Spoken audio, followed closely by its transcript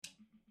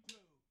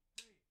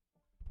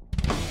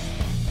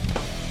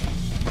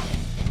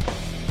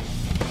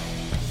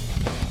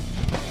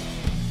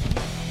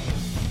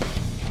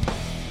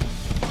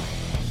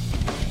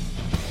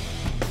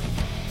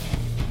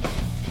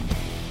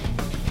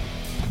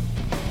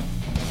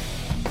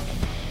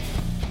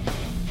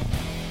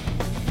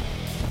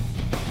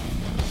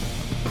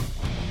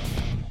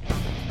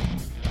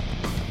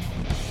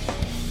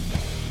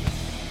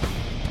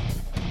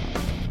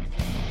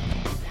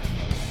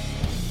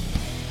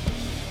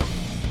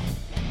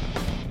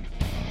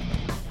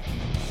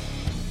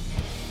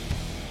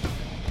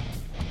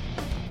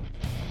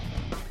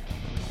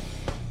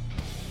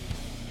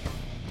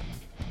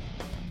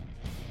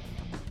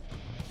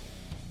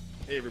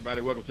Hey,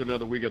 everybody. Welcome to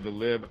another week of the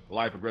Live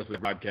Life Aggressively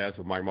podcast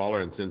with Mike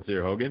Mahler and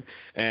Sincere Hogan.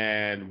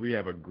 And we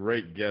have a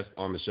great guest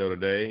on the show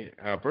today.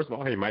 First of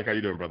all, hey, Mike, how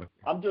you doing, brother?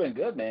 I'm doing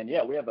good, man.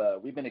 Yeah,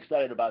 we've been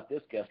excited about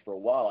this guest for a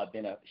while. I've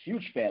been a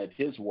huge fan of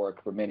his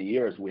work for many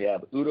years. We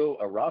have Udo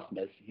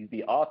Erasmus. He's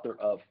the author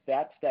of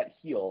Fats That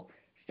Heal,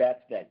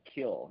 Fats That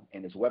Kill,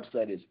 and his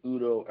website is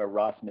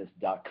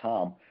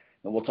udoerasmus.com.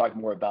 And we'll talk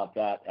more about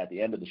that at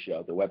the end of the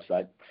show, the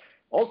website.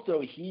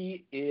 Also,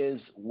 he is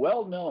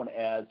well known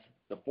as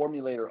the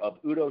formulator of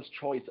Udo's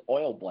Choice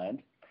Oil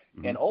Blend,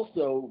 and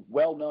also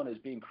well known as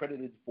being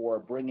credited for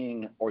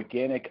bringing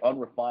organic,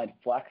 unrefined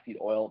flaxseed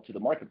oil to the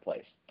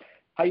marketplace.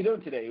 How you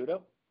doing today,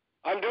 Udo?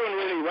 I'm doing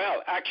really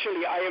well.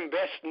 Actually, I am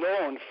best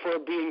known for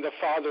being the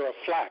father of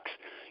flax,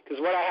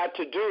 because what I had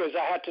to do is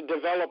I had to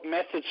develop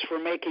methods for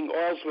making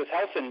oils with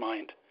health in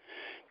mind,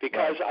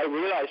 because I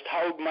realized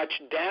how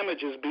much damage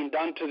has been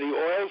done to the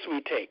oils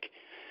we take.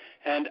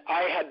 And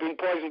I had been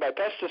poisoned by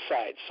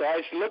pesticides. So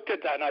I looked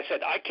at that and I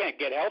said, I can't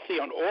get healthy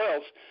on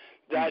oils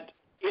that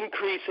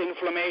increase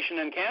inflammation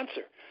and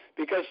cancer,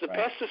 because the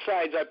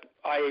pesticides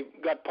I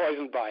got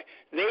poisoned by,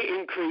 they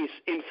increase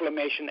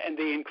inflammation and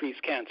they increase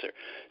cancer.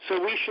 So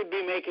we should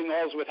be making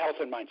oils with health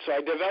in mind. So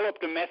I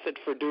developed a method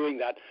for doing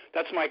that.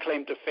 That's my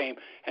claim to fame.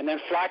 And then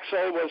flax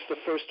oil was the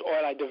first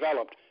oil I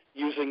developed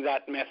using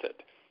that method.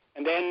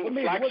 And then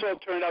flax oil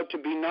turned out to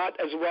be not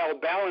as well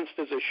balanced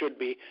as it should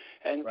be,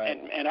 and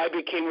I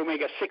became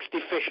omega-6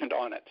 deficient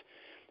on it.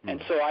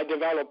 And so I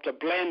developed a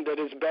blend that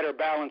is better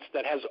balanced,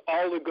 that has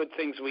all the good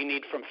things we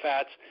need from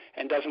fats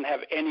and doesn't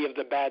have any of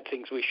the bad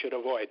things we should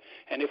avoid.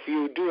 And if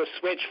you do a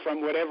switch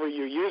from whatever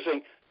you're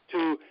using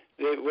to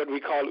what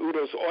we call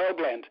Udo's Oil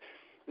Blend,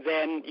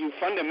 then you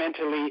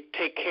fundamentally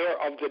take care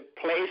of the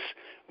place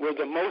where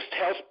the most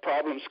health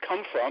problems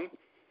come from,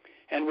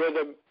 and where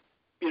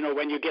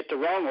when you get the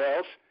wrong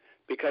oils,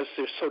 because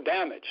they're so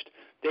damaged,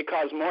 they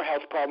cause more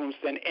health problems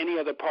than any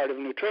other part of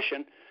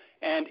nutrition.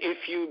 And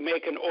if you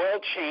make an oil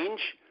change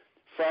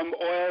from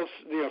oils,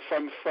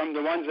 from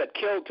the ones that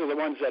kill to the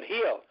ones that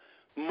heal,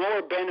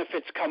 more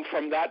benefits come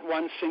from that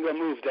one single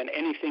move than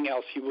anything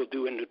else you will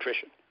do in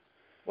nutrition.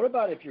 What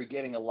about if you're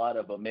getting a lot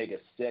of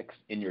omega-6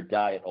 in your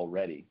diet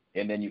already,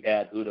 and then you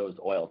add Udo's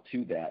oil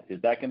to that? Is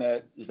that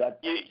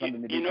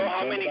something to be You know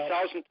how many about?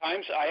 thousand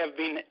times I have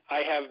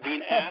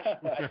been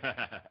asked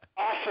that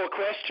awful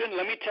question?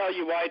 Let me tell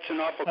you why it's an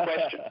awful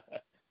question.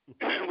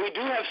 We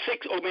do have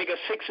 6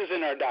 omega-6s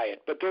in our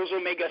diet, but those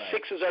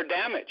omega-6s are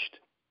damaged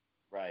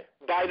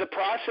by the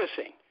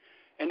processing.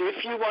 And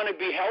if you want to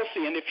be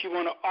healthy and if you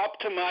want to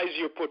optimize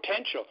your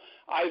potential,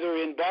 either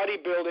in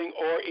bodybuilding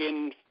or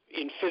in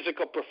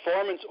physical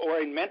performance or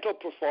in mental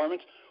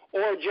performance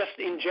or just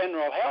in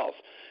general health,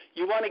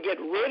 you want to get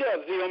rid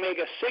of the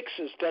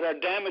omega-6s that are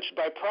damaged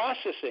by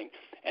processing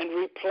and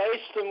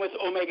replace them with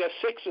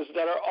omega-6s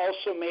that are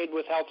also made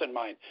with health in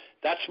mind.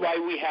 That's why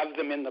we have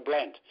them in the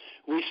blend.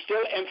 We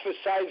still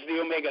emphasize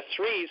the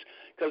omega-3s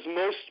because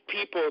most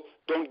people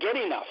don't get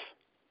enough,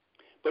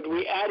 but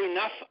we add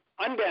enough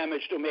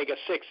undamaged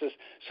omega-6s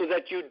so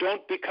that you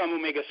don't become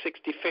omega-6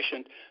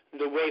 deficient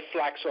the way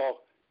flax oil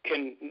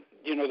can,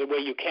 the way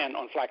you can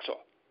on flax oil.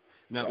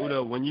 Now,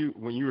 Udo, when you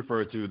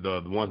refer to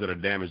the ones that are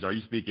damaged, are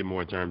you speaking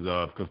more in terms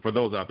of, because for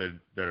those out there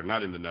that are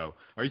not in the know,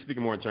 are you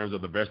speaking more in terms of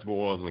the vegetable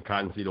oils and the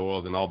cottonseed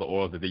oils and all the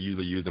oils that they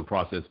usually use in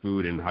processed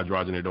food and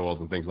hydrogenated oils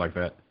and things like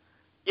that?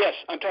 Yes,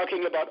 I'm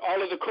talking about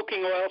all of the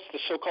cooking oils, the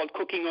so-called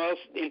cooking oils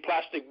in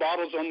plastic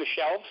bottles on the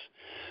shelves.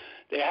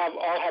 They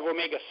all have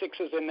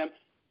omega-6s in them,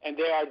 and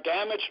they are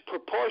damaged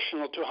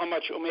proportional to how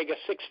much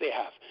omega-6 they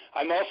have.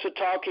 I'm also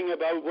talking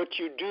about what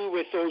you do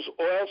with those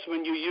oils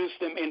when you use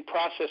them in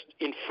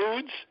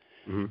foods,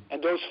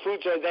 and those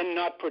foods are then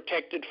not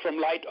protected from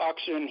light,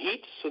 oxygen, and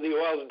heat, so the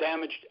oils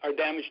are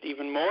damaged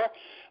even more.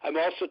 I'm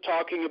also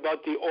talking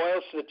about the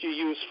oils that you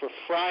use for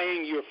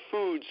frying your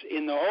foods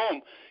in the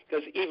home,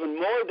 because even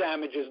more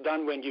damage is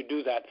done when you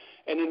do that.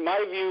 And in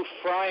my view,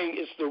 frying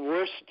is the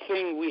worst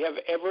thing we have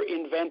ever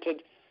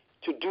invented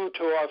to do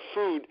to our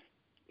food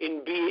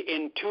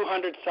in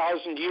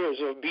 200,000 years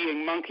of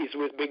being monkeys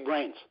with big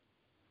brains.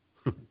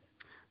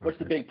 What's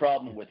the big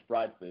problem with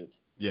fried foods?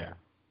 Yeah.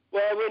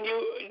 Well,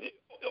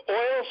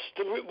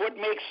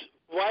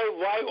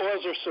 why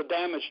oils are so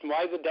damaged and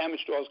why the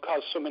damaged oils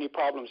cause so many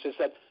problems is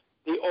that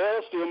the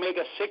oils, the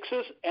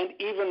omega-6s, and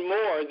even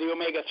more the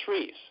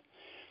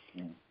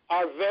omega-3s,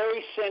 are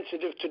very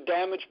sensitive to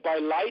damage by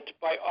light,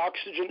 by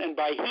oxygen, and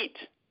by heat.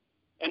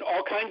 And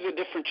all kinds of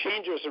different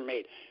changes are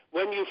made.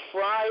 When you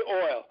fry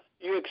oil,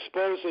 you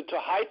expose it to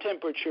high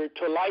temperature,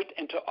 to light,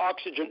 and to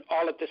oxygen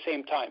all at the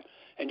same time.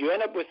 And you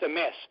end up with a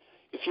mess.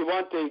 If you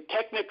want the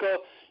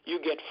technical, you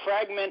get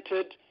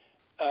fragmented,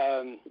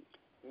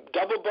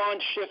 double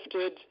bond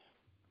shifted,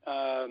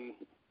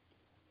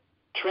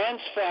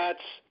 trans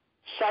fats,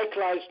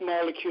 cyclized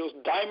molecules,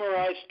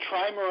 dimerized,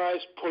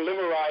 trimerized,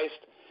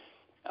 polymerized,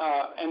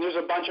 and there's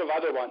a bunch of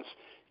other ones.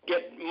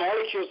 Get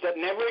molecules that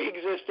never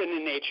existed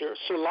in nature,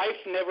 so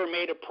life never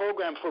made a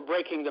program for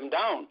breaking them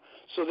down.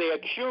 So they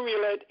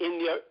accumulate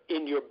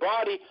in your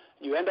body.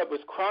 You end up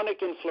with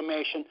chronic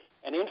inflammation,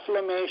 and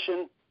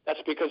inflammation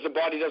That's because the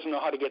body doesn't know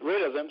how to get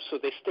rid of them, so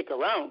they stick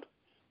around.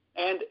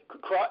 And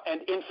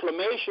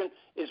inflammation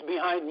is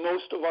behind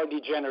most of our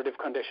degenerative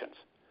conditions.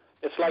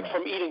 It's like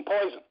from eating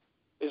poison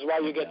is why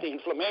you get the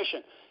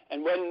inflammation.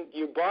 And when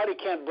your body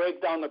can't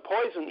break down the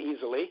poison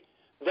easily,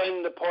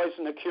 then the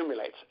poison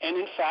accumulates. And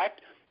in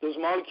fact, those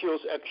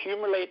molecules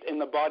accumulate in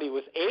the body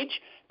with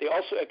age. They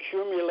also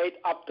accumulate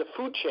up the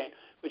food chain,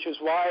 which is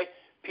why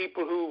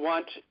people who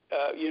want,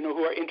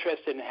 who are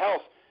interested in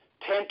health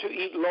tend to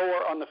eat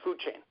lower on the food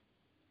chain.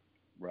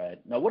 Right.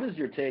 Now, what is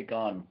your take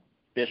on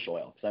fish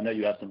oil? Because I know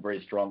you have some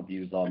very strong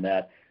views on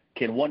that.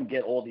 Can one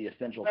get all the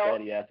essential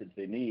fatty acids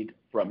they need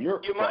from your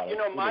product?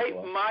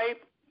 My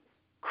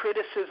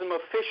criticism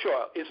of fish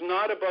oil is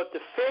not about the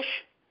fish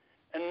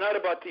and not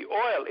about the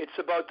oil. It's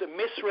about the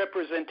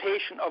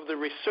misrepresentation of the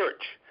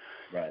research.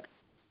 Right.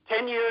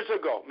 10 years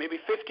ago, maybe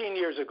 15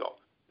 years ago,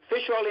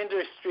 fish oil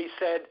industry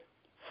said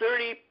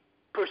 30%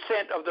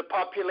 of the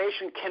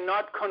population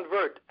cannot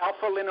convert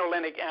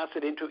alpha-linolenic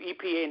acid into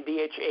EPA and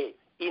DHA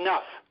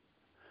enough.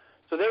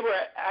 So they were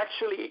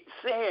actually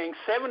saying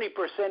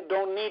 70%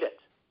 don't need it.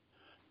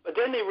 But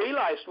then they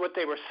realized what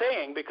they were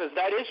saying, because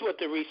that is what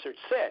the research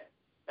said,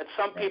 that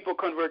some people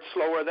convert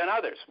slower than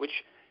others, which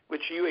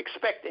you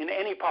expect in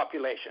any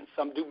population.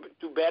 Some do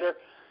better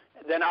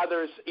than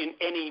others in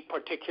any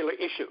particular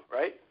issue,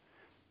 right?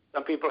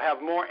 Some people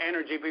have more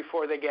energy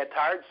before they get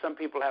tired. Some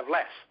people have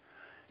less.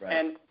 Right.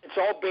 And it's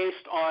all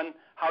based on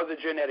how the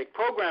genetic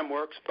program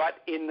works.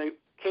 But in the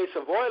case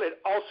of oil, it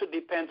also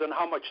depends on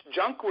how much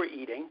junk we're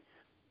eating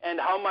and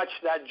how much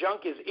that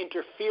junk is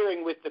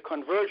interfering with the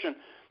conversion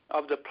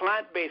of the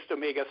plant-based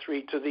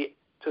omega-3 to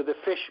the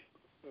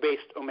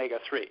fish-based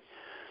omega-3.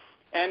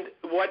 And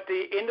what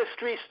the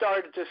industry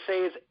started to say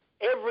is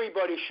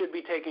everybody should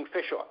be taking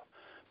fish oil.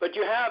 But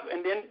you have,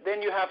 and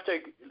then you have to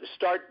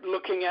start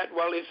looking at,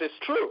 well, is this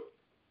true?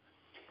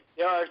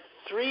 There are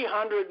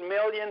 300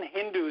 million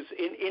Hindus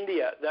in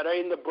India that are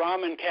in the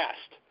Brahmin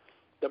caste.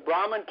 The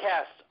Brahmin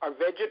caste are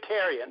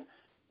vegetarian.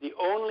 The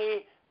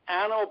only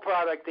animal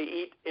product they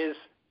eat is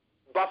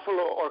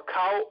buffalo or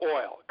cow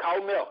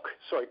milk.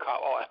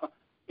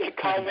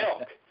 Cow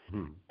milk.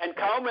 And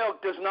cow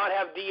milk does not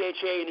have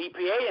DHA and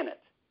EPA in it.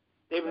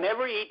 They've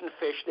never eaten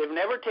fish. They've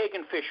never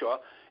taken fish oil.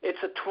 It's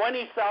a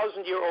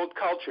 20,000-year-old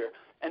culture,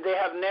 and they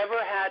have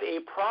never had a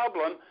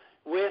problem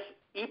with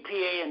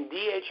EPA and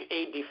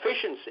DHA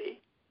deficiency.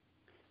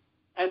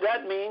 And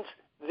that means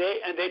they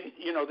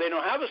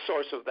don't have a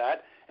source of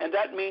that, and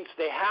that means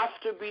they have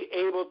to be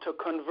able to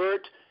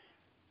convert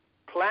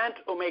plant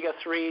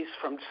omega-3s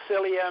from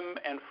psyllium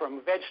and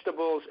from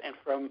vegetables and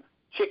from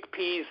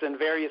chickpeas and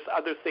various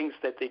other things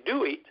that they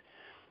do eat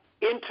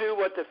into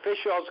what the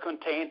fish oils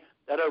contain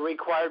that are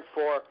required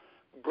for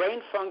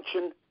brain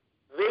function,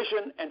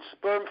 vision, and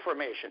sperm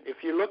formation.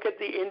 If you look at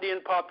the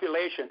Indian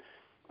population,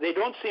 they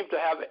don't seem to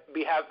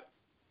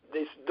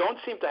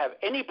have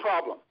any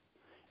problem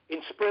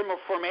in sperm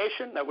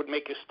formation. That would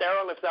make you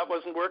sterile if that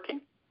wasn't working.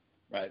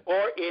 Right.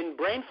 Or in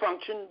brain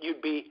function,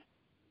 you'd be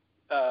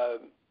not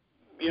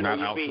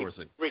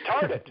outsourcing.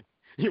 Retarded.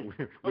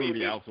 We'd be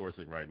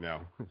outsourcing right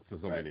now to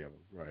so many of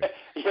them. Right.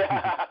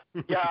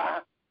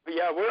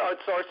 Yeah, we're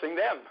outsourcing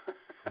them.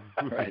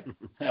 Right.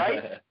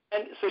 Right?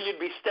 And so you'd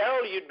be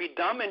sterile, you'd be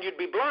dumb, and you'd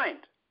be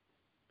blind.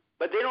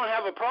 But they don't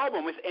have a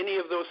problem with any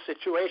of those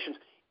situations,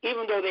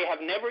 even though they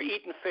have never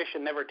eaten fish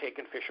and never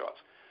taken fish oils.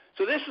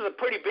 So this is a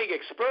pretty big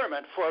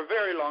experiment for a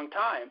very long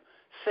time,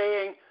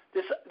 saying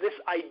this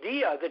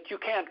idea that you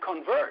can't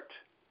convert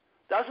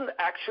doesn't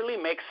actually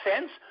make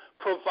sense,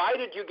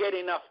 provided you get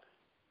enough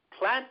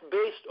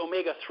plant-based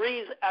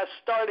omega-3s as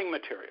starting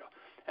material.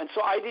 And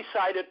so I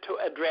decided to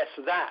address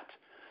that.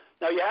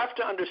 Now you have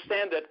to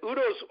understand that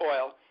Udo's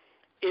oil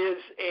is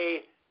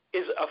a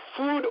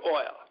food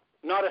oil,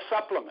 not a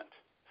supplement.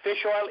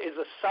 Fish oil is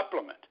a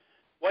supplement.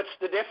 What's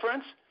the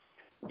difference?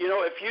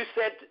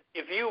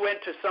 If you went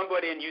to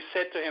somebody and you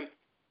said to him,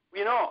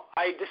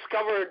 I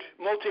discovered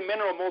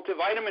multi-mineral,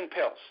 multivitamin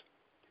pills,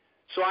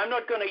 so I'm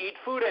not going to eat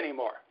food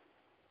anymore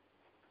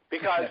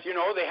because,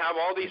 they have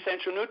all the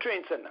essential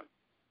nutrients in them.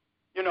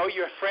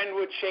 Your friend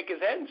would shake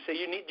his head and say,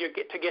 you need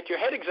to get your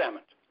head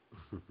examined.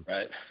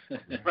 Right.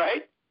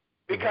 Right?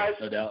 Because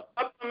no doubt.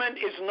 Supplement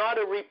is not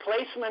a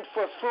replacement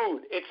for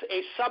food. It's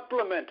a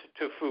supplement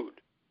to food.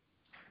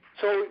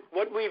 So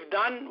what we've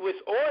done with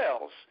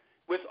oils,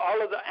 with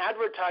all of the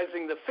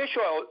advertising the fish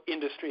oil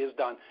industry has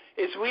done,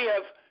 is we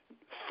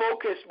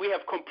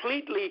have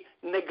completely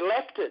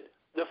neglected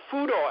the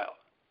food oil.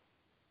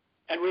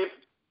 And we've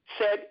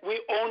said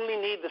we only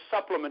need the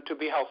supplement to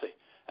be healthy.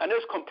 And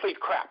it's complete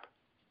crap.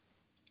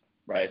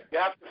 Right. You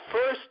have to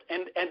first,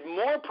 and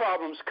more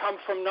problems come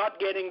from not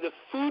getting the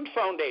food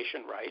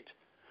foundation right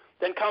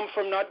than come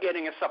from not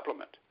getting a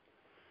supplement.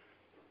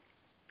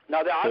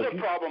 Now, the other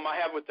problem I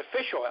have with the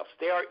fish oils,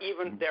 they're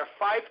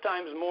 5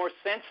 times more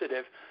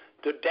sensitive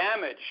to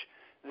damage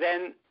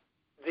than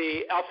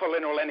the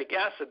alpha-linolenic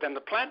acid, than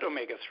the plant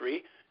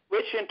omega-3,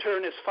 which in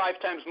turn is 5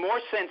 times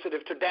more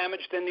sensitive to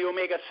damage than the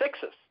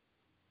omega-6s.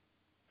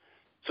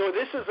 So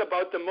this is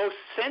about the most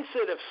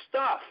sensitive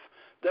stuff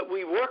that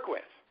we work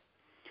with.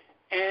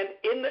 And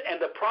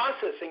the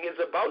processing is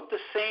about the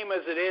same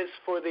as it is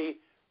for the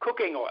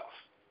cooking oils.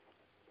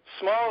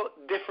 Small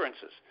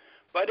differences.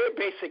 But they're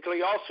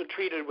basically also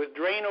treated with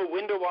Drano,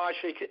 window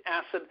washing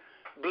acid,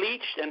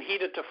 bleached and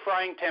heated to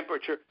frying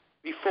temperature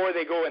before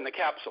they go in the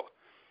capsule.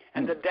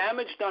 And the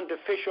damage done to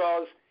fish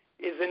oils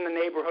is in the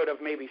neighborhood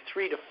of maybe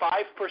 3 to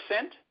 5%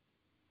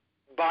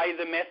 by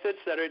the methods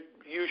that are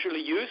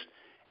usually used.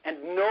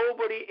 And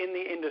nobody in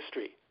the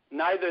industry,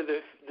 neither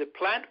the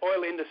plant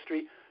oil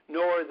industry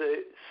nor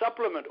the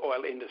supplement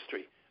oil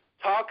industry,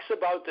 talks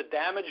about the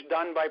damage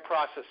done by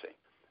processing.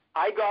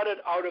 I got it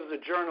out of the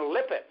journal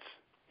Lipids,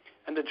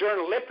 and the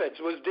journal Lipids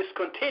was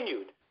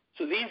discontinued.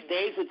 So these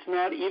days it's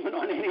not even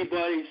on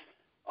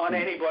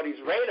anybody's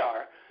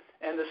radar,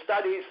 and the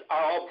studies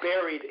are all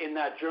buried in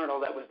that journal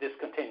that was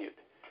discontinued.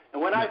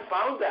 And when I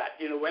found that,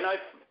 when I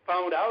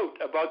found out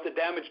about the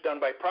damage done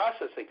by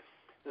processing,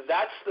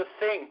 that's the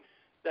thing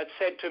that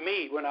said to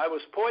me when I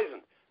was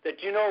poisoned, that,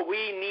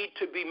 we need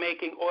to be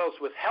making oils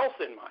with health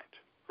in mind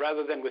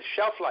rather than with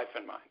shelf life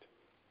in mind.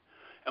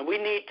 And we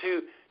need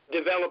to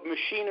develop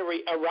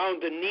machinery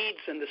around the needs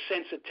and the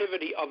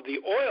sensitivity of the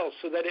oil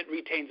so that it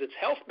retains its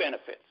health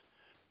benefits,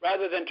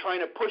 rather than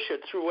trying to push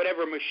it through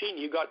whatever machine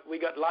we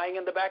got lying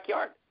in the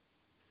backyard.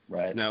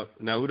 Right. Now,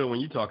 Udo, when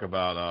you talk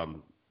about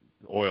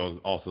oils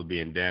also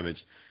being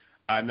damaged,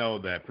 I know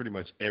that pretty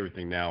much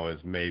everything now is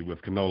made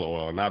with canola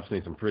oil, and I've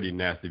seen some pretty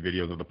nasty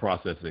videos of the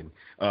processing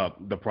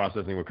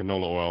with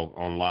canola oil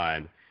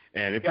online.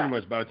 And it pretty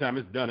much, by the time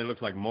it's done, it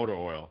looks like motor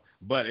oil.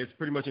 But it's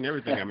pretty much in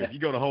everything. I mean, if you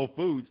go to Whole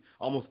Foods,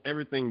 almost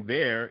everything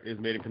there is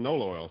made in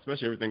canola oil,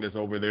 especially everything that's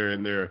over there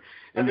in their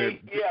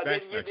they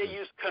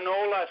use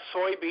canola,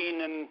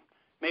 soybean, and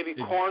maybe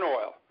corn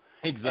oil.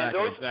 Exactly. And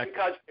those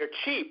because they're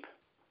cheap.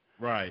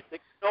 Right. The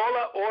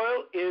canola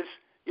oil is,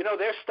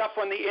 there's stuff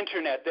on the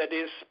internet that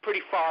is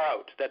pretty far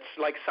out. That's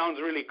sounds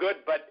really good,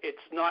 but it's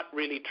not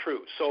really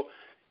true. So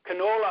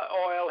canola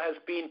oil has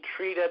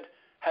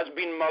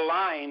been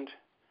maligned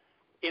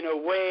in a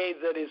way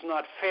that is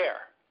not fair.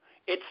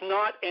 It's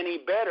not any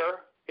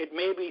better. It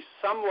may be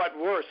somewhat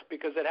worse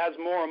because it has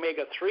more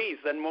omega-3s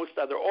than most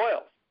other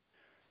oils.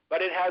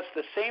 But it has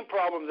the same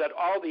problem that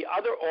all the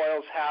other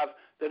oils have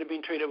that have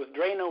been treated with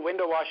Drano,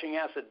 window washing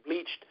acid,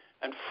 bleached,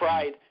 and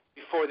fried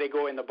before they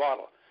go in the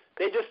bottle.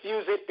 They just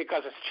use it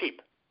because it's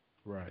cheap.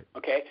 Right.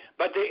 Okay?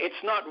 But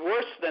it's not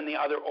worse than the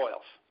other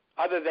oils,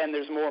 other than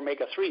there's more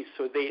omega-3s,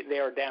 so they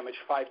are damaged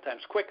 5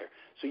 times quicker.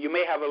 So you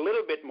may have a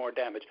little bit more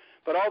damage.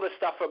 But all the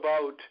stuff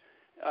about,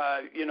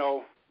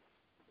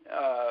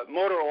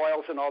 motor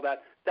oils and all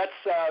that, that's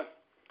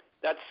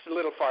a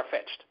little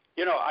far-fetched.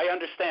 I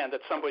understand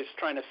that somebody's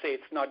trying to say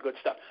it's not good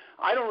stuff.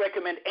 I don't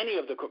recommend any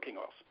of the cooking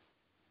oils,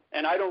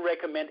 and I don't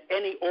recommend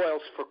any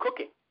oils for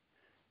cooking,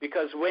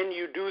 because when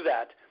you do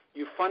that,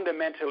 you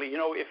fundamentally,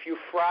 if you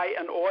fry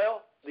an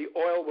oil, the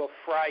oil will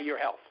fry your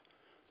health.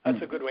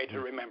 That's a good way to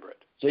remember it.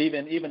 So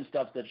even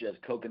stuff such as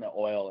coconut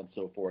oil and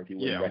so forth, you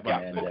wouldn't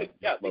recommend it.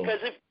 Yeah, because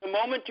if the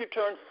moment you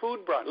turn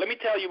food brown, let me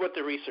tell you what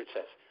the research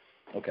says.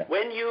 Okay.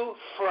 When you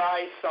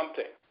fry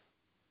something,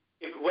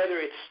 whether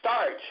it's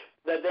starch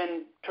that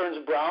then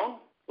turns brown,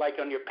 like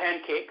on your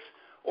pancakes,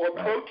 or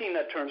protein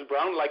that turns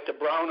brown, like the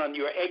brown on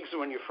your eggs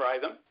when you fry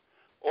them,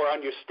 or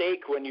on your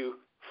steak when you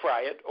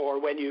fry it, or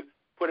when you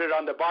put it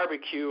on the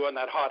barbecue on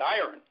that hot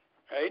iron,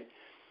 right?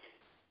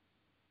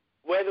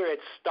 Whether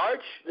it's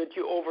starch that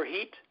you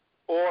overheat,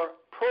 or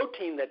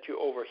protein that you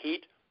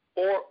overheat,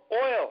 or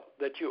oil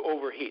that you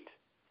overheat,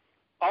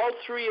 all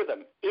three of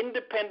them,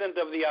 independent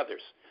of the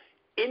others,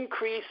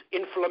 increase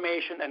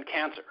inflammation and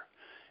cancer.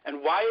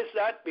 And why is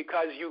that?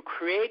 Because you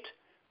create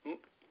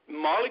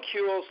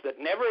molecules that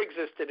never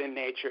existed in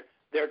nature.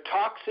 They're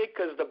toxic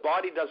because the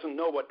body doesn't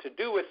know what to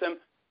do with them.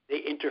 They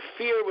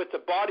interfere with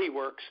the body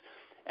works,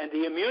 and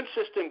the immune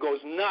system goes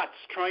nuts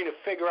trying to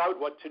figure out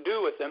what to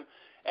do with them.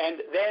 And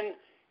then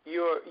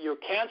your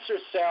cancer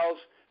cells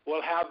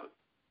will have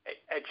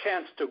a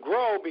chance to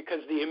grow because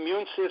the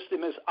immune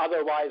system is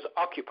otherwise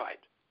occupied.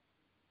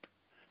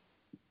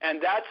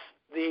 And that's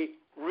the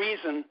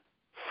reason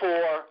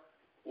for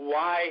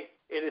why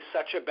it is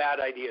such a bad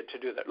idea to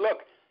do that. Look,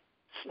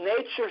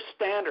 nature's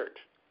standard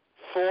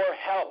for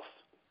health,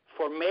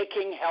 for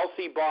making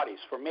healthy bodies,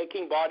 for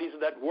making bodies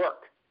that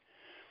work,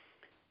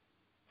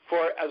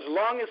 for as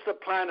long as the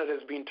planet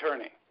has been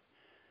turning,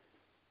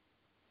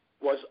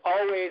 was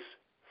always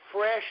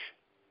fresh,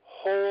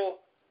 whole,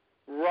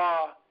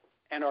 raw,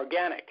 and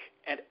organic.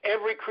 And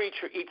every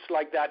creature eats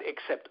like that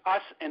except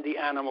us and the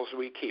animals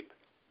we keep.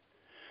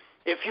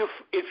 If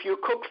you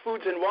cook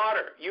foods in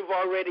water, you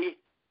already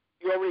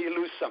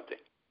lose something.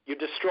 You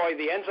destroy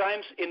the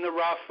enzymes in the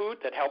raw food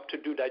that help to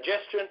do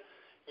digestion.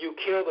 You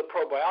kill the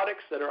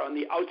probiotics that are on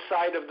the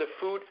outside of the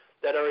food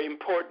that are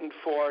important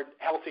for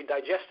healthy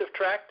digestive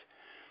tract.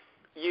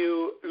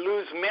 You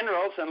lose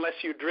minerals unless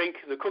you drink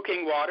the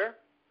cooking water.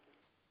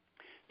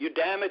 You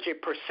damage a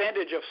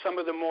percentage of some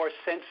of the more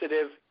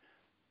sensitive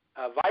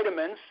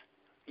vitamins.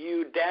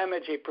 You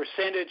damage a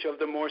percentage of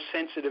the more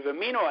sensitive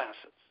amino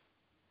acids.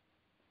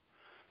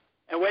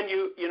 And when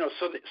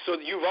so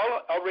you've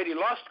already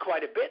lost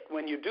quite a bit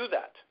when you do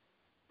that.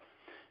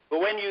 But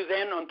when you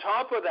then, on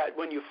top of that,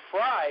 when you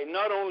fry,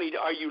 not only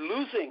are you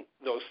losing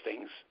those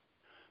things,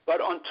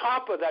 but on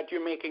top of that,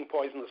 you're making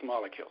poisonous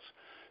molecules.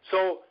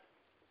 So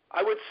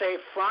I would say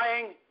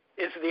frying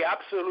is the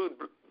absolute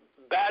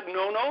bad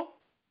no-no.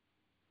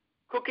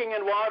 Cooking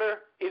in water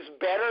is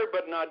better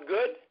but not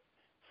good.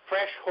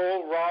 Fresh,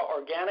 whole, raw,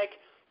 organic.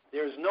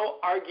 There's no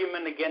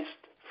argument against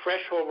fresh,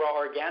 whole, raw,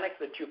 organic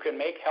that you can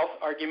make, health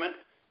argument,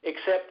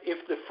 except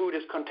if the food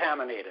is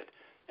contaminated.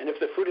 And if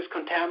the food is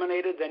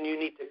contaminated, then you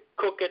need to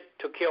cook it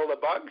to kill the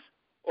bugs,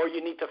 or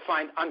you need to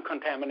find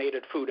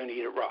uncontaminated food and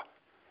eat it raw.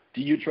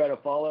 Do you try to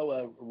follow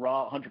a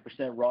raw, 100%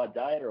 raw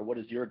diet, or what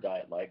is your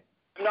diet like?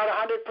 I'm not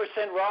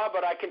 100% raw,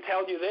 but I can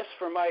tell you this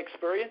from my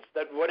experience,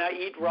 that when I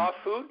eat raw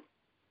food,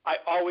 I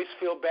always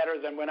feel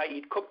better than when I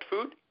eat cooked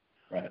food.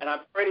 Right. And I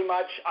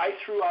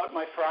threw out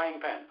my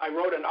frying pan. I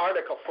wrote an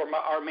article for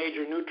our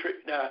major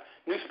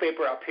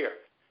newspaper up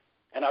here.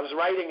 And I was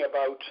writing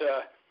about,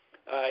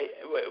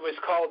 it was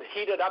called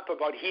Heated Up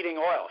about heating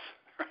oils,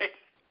 right?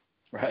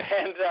 Right.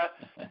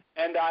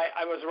 And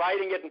I was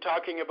writing it and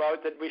talking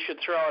about that we should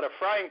throw out a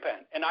frying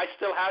pan. And I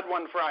still had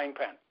one frying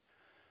pan.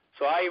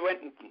 So I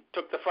went and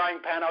took the frying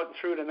pan out and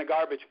threw it in the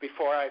garbage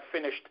before I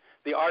finished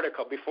the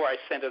article, before I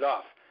sent it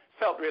off.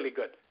 Felt really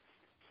good.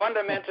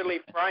 Fundamentally,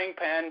 frying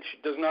pan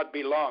does not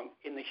belong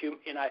in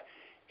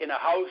a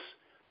house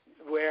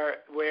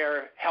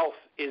where health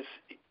is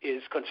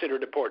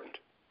considered important.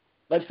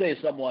 Let's say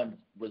someone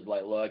was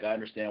like, look, I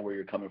understand where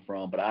you're coming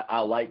from, but I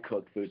like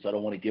cooked food, so I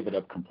don't want to give it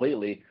up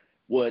completely.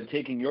 Would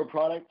taking your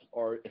product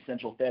or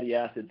essential fatty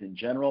acids in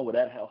general, would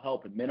that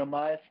help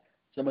minimize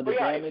some of the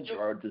damage,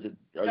 or is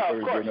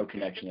there no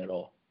connection at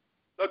all?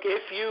 Look,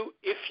 if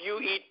you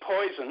eat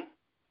poison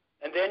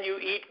and then you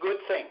eat good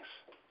things,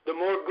 the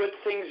more good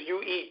things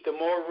you eat, the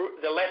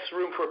less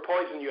room for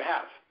poison you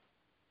have.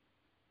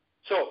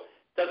 So,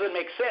 does it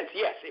make sense?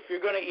 Yes. If you're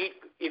going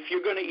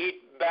to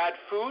eat bad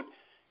food,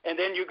 and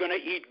then you're going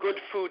to eat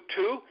good food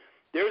too,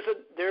 there's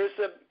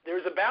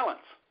a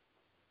balance.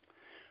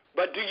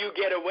 But do you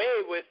get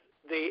away with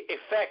the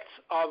effects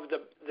of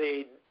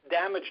the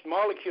damaged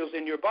molecules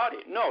in your body?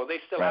 No, they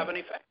still have an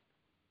effect.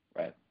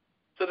 Right.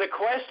 So the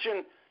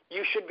question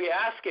you should be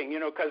asking,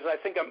 because I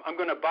think I'm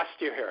going to bust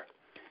you here.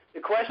 The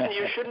question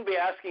you shouldn't be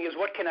asking is,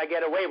 what can I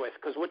get away with?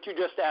 Because what you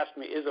just asked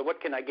me is a what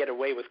can I get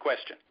away with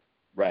question.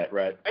 Right.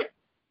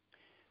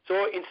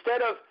 So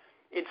instead of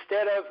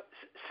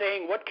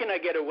saying, what can I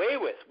get away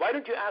with, why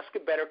don't you ask a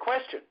better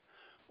question?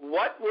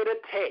 What would it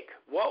take?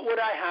 What would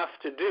I have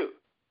to do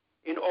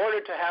in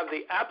order to have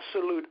the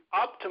absolute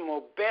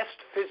optimal best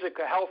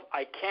physical health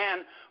I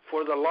can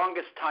for the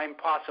longest time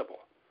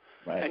possible?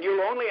 Right. And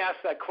you'll only ask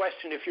that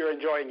question if you're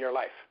enjoying your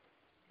life.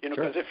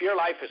 Because if your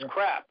life is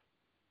crap,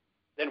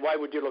 then why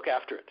would you look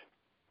after it?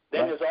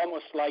 Then it's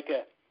almost like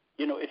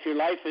if your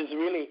life is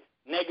really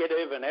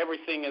negative and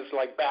everything is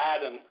like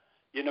bad and,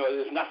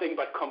 there's nothing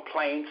but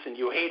complaints and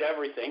you hate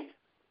everything,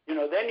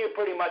 then you're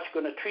pretty much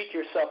going to treat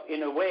yourself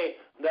in a way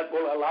that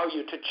will allow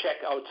you to check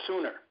out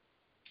sooner.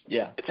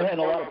 Yeah, and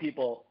a lot of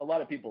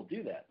people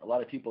do that. A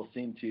lot of people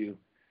seem to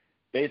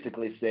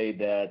basically say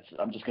that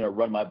I'm just going to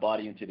run my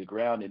body into the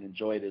ground and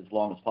enjoy it as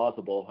long as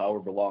possible,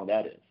 however long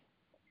that is.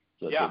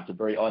 So it's a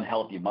very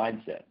unhealthy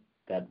mindset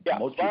that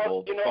most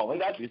people fall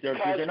into because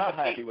they're not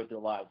happy with their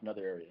lives in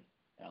other areas.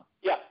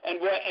 Yeah, and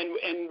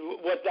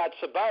what that's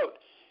about,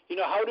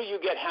 how do you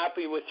get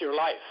happy with your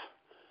life?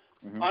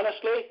 Mm-hmm.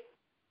 Honestly,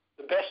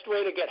 the best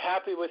way to get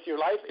happy with your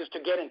life is to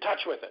get in touch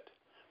with it.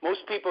 Most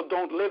people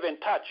don't live in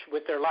touch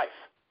with their life.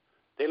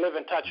 They live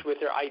in touch with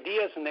their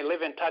ideas, and they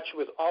live in touch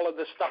with all of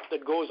the stuff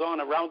that goes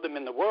on around them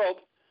in the world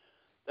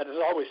that is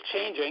always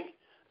changing,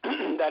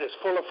 that is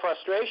full of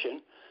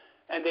frustration,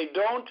 and they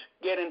don't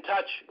get in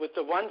touch with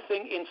the one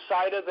thing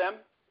inside of them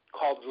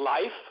called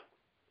life,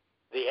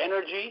 the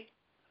energy,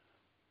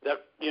 that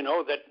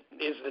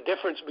is the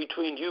difference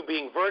between you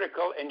being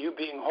vertical and you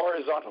being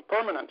horizontal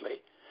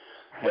permanently.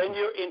 When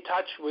you're in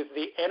touch with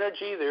the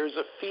energy, there's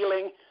a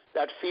feeling.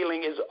 That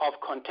feeling is of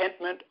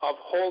contentment, of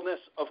wholeness,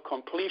 of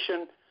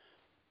completion,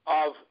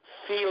 of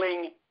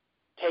feeling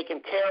taken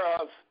care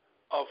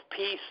of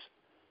peace,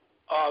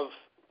 of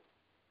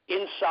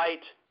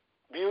insight,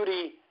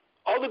 beauty.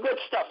 All the good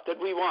stuff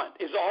that we want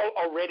is all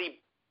already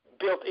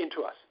built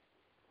into us.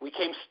 We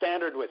came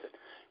standard with it.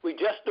 We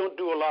just don't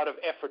do a lot of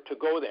effort to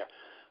go there.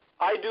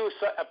 I do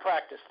a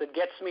practice that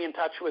gets me in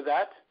touch with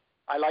that.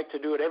 I like to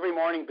do it every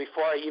morning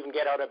before I even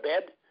get out of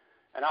bed,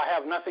 and I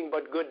have nothing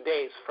but good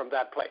days from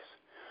that place.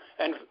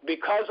 And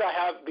because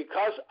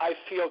I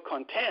feel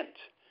content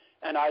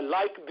and I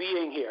like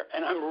being here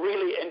and I'm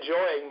really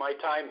enjoying my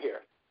time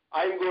here,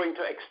 I'm going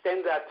to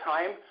extend that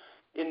time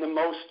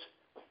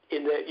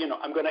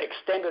I'm going to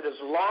extend it as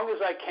long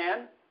as I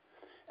can,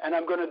 and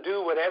I'm going to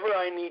do whatever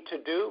I need to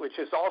do, which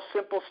is all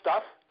simple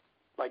stuff,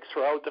 like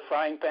throw out the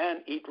frying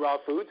pan, eat raw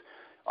foods,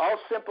 all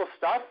simple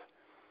stuff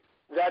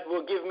that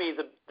will give me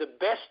the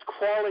best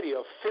quality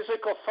of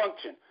physical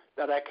function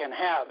that I can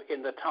have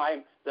in the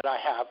time that I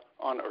have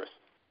on Earth.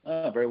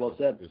 Very well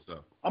said. Good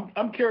stuff.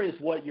 I'm curious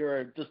what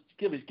just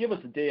give us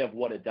a day of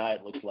what a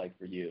diet looks like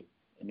for you.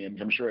 I mean,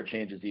 I'm sure it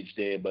changes each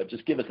day, but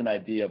just give us an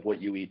idea of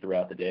what you eat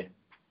throughout the day.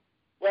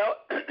 Well,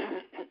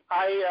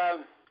 I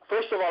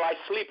first of all, I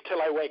sleep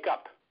till I wake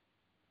up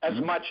as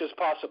much as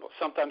possible.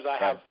 Sometimes I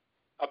have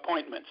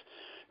appointments,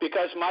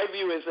 because my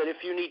view is that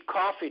if you need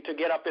coffee to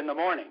get up in the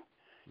morning,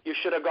 you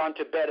should have gone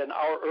to bed an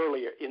hour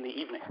earlier in the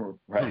evening.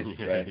 Right.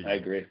 I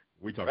agree.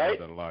 We talk about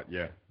that a lot,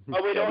 yeah.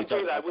 Oh, we don't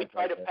do that. We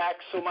try to pack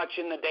so much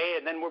in the day,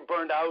 and then we're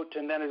burned out,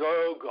 and then it's,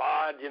 oh,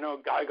 God,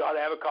 I got to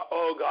have a coffee.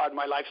 Oh, God,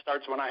 my life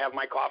starts when I have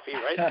my coffee,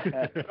 right?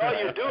 All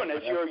you're doing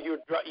is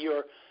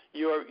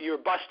you're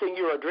busting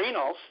your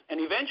adrenals, and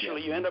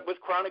eventually you end up with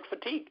chronic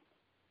fatigue.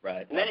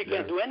 Right. And then you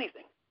can't do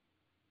anything.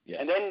 Yeah.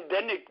 And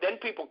then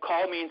people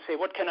call me and say,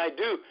 what can I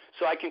do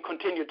so I can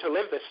continue to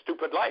live this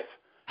stupid life?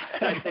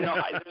 And I say, no,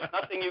 there's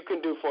nothing you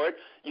can do for it.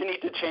 You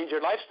need to change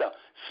your lifestyle.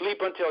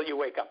 Sleep until you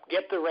wake up.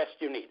 Get the rest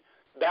you need.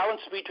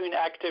 Balance between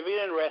activity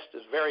and rest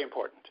is very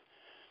important.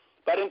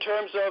 But in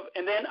terms of,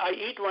 and then I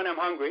eat when I'm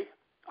hungry.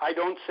 I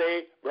don't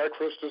say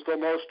breakfast is the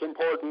most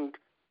important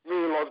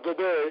meal of the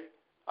day.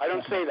 I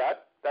don't say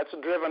that. That's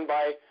driven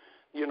by,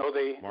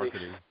 the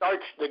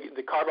starch,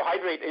 the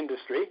carbohydrate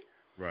industry.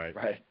 Right.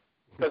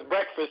 Because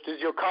breakfast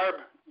is your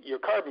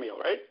carb meal,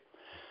 right?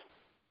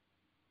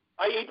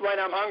 I eat when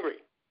I'm hungry.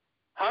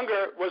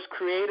 Hunger was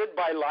created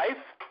by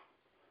life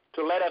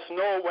to let us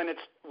know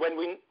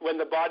when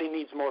the body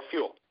needs more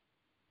fuel.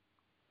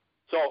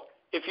 So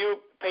if you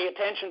pay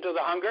attention to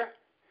the hunger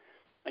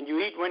and you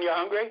eat when you're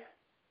hungry,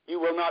 you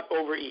will not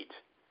overeat.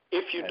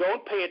 If you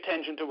don't pay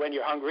attention to when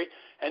you're hungry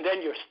and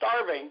then you're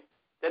starving,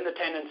 then the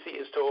tendency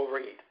is to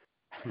overeat.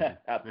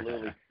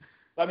 Absolutely.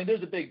 I mean,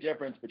 there's a big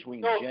difference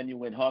between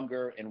genuine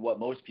hunger and what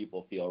most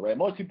people feel, right?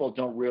 Most people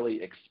don't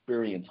really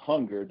experience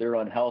hunger. They're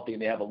unhealthy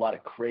and they have a lot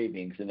of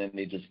cravings, and then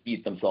they just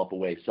eat themselves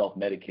away,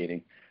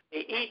 self-medicating. They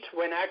eat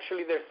when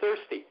actually they're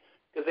thirsty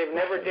because they've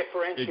never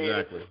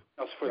differentiated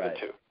themselves for the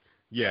two.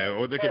 Yeah,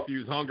 or they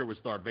confuse hunger with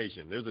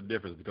starvation. There's a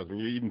difference, because when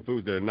you're eating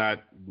foods that are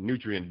not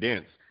nutrient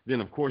dense, then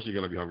of course you're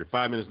going to be hungry.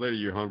 5 minutes later,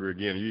 you're hungry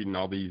again. You're eating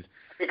all these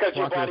because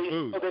your body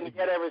foods. still didn't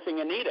get everything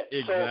it needed.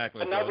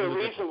 Exactly. So another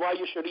reason why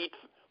you should eat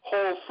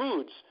whole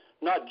foods,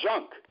 not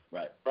junk.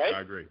 Right?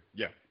 I agree.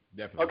 Yeah,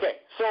 definitely. Okay,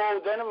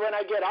 so then when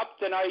I get up,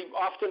 then I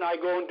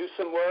go and do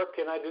some work,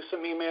 and I do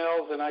some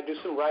emails, and I do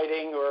some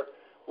writing or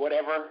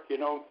whatever,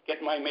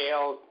 get my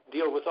mail,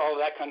 deal with all of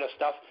that kind of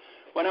stuff.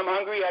 When I'm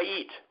hungry, I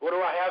eat. What do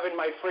I have in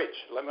my fridge?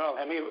 Let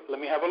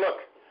me have a look.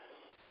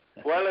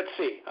 Well, let's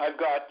see. I've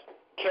got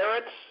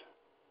carrots,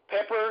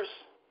 peppers,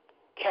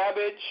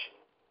 cabbage,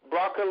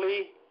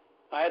 broccoli.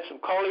 I had some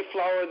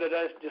cauliflower that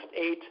I just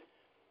ate.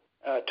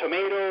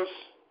 Tomatoes.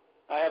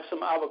 I have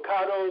some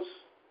avocados.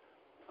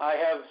 I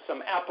have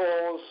some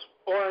apples,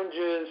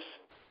 oranges,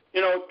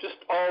 just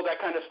all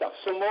that kind of stuff.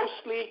 So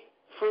mostly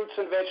fruits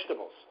and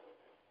vegetables.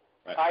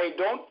 Right. I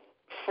don't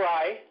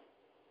fry.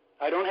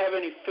 I don't have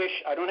any fish.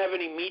 I don't have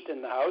any meat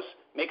in the house.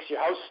 Makes your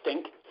house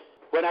stink.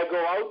 When I go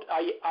out,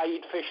 I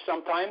eat fish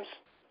sometimes.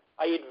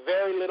 I eat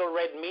very little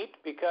red meat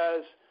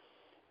because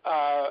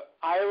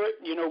iron.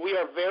 We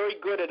are very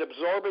good at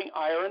absorbing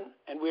iron,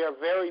 and we are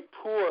very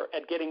poor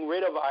at getting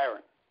rid of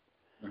iron.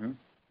 Mm-hmm.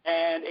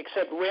 And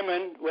except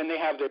women, when they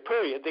have their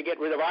period, they get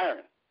rid of iron.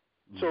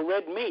 Mm-hmm. So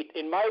red meat,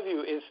 in my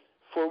view, is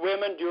for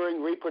women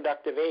during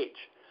reproductive age.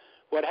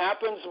 What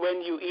happens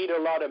when you eat a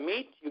lot of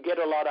meat, you get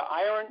a lot of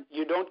iron,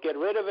 you don't get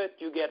rid of it,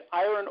 you get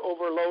iron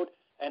overload,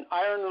 and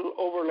iron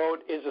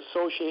overload is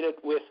associated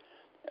with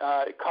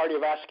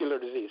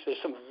cardiovascular disease.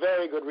 There's some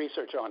very good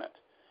research on it.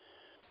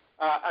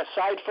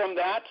 Aside from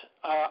that,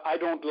 I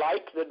don't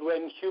like that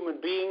when human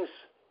beings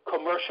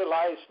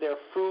commercialize their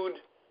food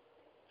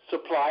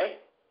supply,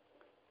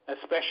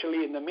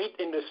 especially in the meat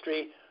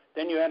industry,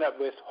 then you end up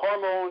with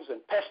hormones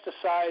and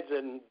pesticides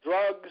and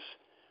drugs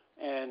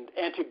and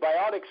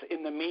antibiotics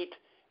in the meat,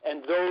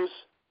 and those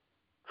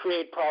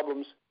create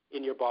problems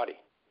in your body.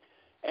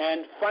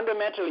 And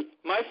fundamentally,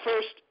 my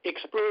first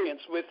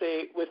experience with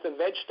a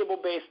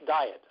vegetable-based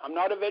diet. I'm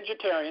not a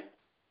vegetarian.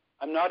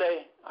 I'm not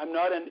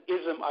an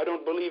ism. I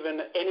don't believe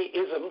in any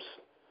isms.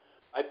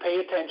 I pay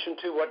attention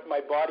to what my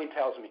body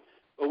tells me.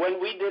 But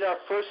when we did our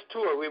first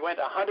tour, we went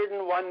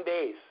 101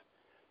 days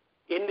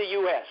in the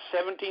U.S.,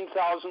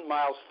 17,000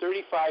 miles,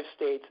 35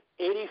 states,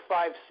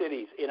 85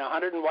 cities in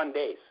 101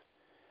 days.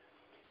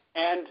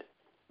 And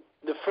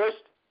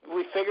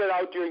we figured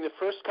out during the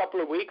first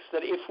couple of weeks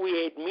that if we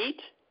ate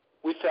meat,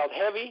 we felt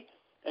heavy,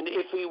 and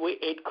if we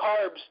ate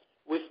carbs,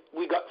 we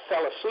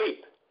fell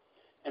asleep.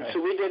 And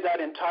so we did that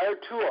entire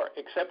tour,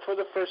 except for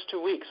the first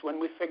 2 weeks when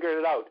we figured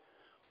it out,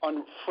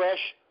 on fresh,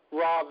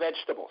 raw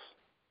vegetables.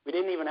 We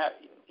didn't even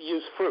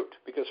use fruit,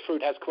 because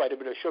fruit has quite a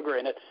bit of sugar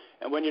in it.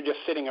 And when you're just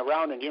sitting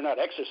around and you're not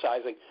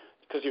exercising,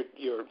 because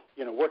you're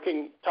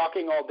working,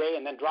 talking all day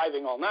and then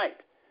driving all night,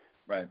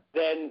 right,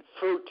 then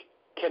fruit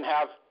can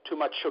have too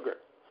much sugar.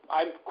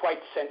 I'm quite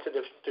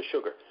sensitive to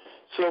sugar.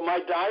 So my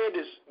diet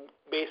is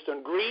based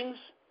on greens,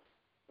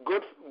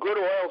 good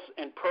oils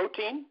and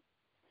protein,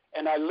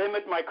 and I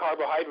limit my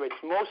carbohydrates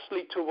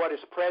mostly to what is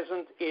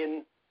present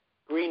in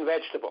green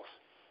vegetables.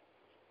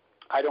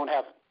 I don't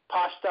have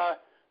pasta,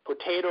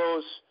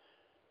 potatoes,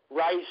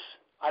 rice.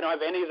 I don't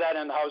have any of that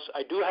in the house.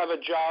 I do have a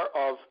jar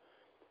of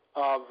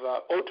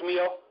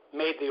oatmeal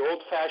made the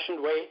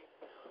old-fashioned way,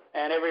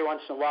 and every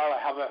once in a while I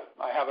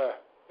have a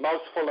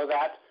mouthful of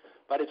that,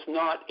 but it's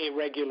not a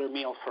regular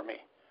meal for me.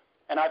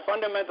 And I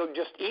fundamentally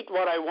just eat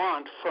what I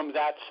want from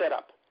that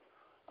setup.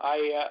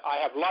 I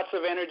have lots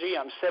of energy.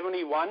 I'm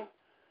 71.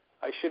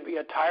 I should be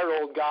a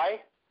tired old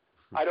guy.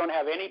 I don't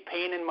have any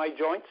pain in my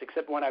joints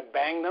except when I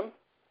bang them,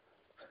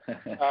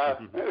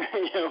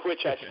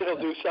 which I still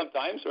do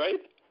sometimes,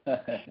 right?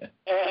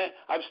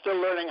 I'm still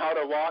learning how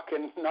to walk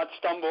and not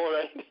stumble,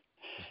 right?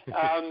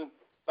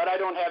 But I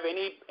don't have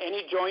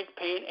any joint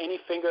pain, any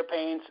finger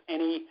pains,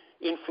 any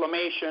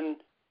inflammation.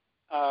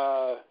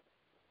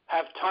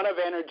 Have ton of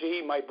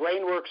energy. My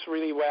brain works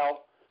really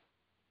well.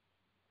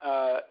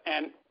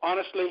 And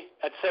honestly,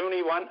 at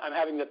 71, I'm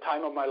having the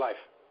time of my life.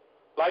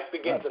 Life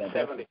begins at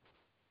 70.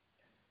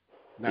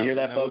 Now, you hear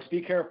that, folks?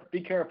 Be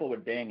careful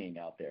with banging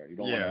out there. You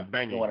don't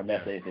want to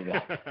mess anything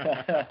up.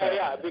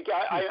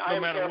 No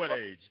matter what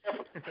age.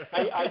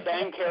 I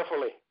bang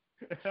carefully,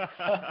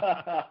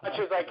 much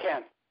as I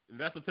can.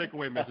 That's the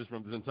takeaway message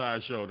from this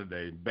entire show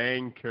today.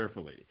 Bang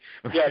carefully.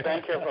 Yeah,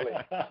 bang carefully.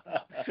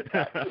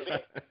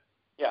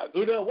 Yeah.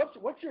 Udo,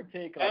 what's your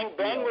take on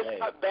bang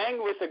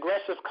with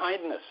aggressive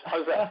kindness?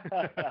 How's that?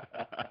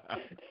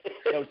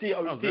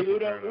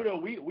 Udo,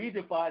 we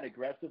define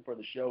aggressive for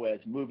the show as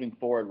moving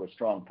forward with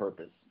strong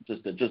purpose.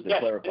 Just to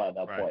clarify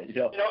that point.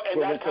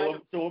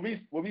 So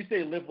when we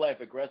say live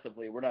life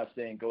aggressively, we're not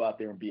saying go out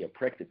there and be a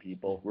prick to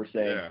people. We're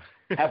saying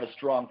have a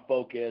strong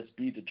focus,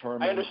 be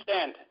determined. I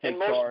understand, and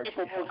most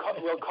people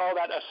will call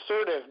that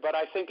assertive, but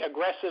I think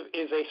aggressive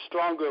is a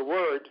stronger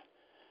word.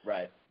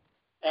 Right.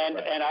 And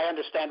I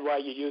understand why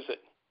you use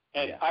it,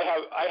 and I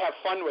have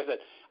fun with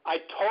it. I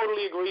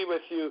totally agree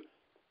with you.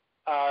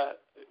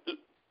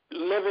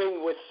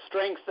 Living with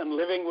strength and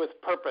living with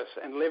purpose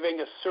and living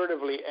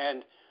assertively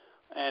and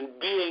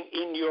being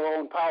in your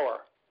own power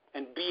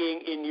and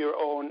being in your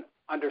own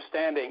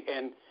understanding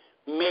and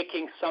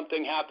making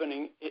something happen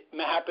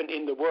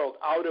in the world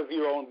out of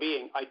your own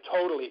being. I'm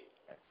totally.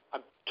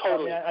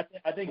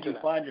 I think you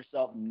find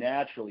yourself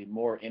naturally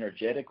more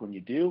energetic when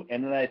you do,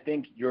 and then I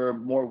think you're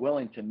more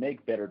willing to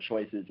make better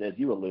choices, as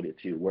you alluded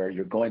to, where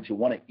you're going to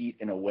want to eat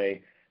in a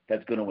way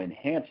that's going to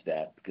enhance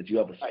that because you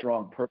have a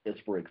strong purpose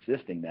for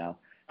existing now,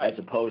 as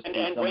opposed to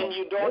and when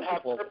you don't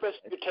have purpose,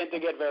 you tend to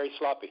get very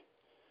sloppy.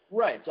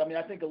 Right. So,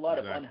 I think a lot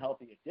of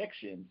unhealthy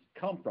addictions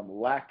come from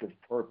lack of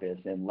purpose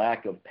and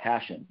lack of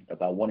passion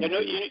about wanting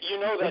to. You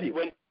know that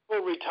when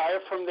people retire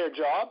from their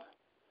job,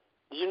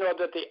 you know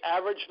that the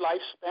average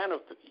lifespan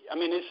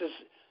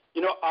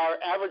our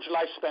average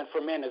lifespan for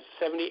men is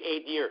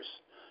 78 years.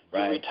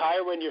 Right. You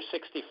retire when you're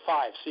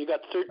 65, so you got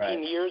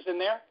 13 years in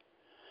there.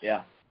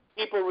 Yeah.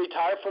 People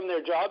retire from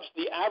their jobs.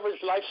 The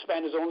average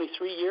lifespan is only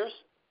 3 years.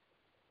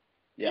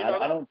 Yeah,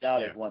 I don't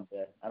doubt it one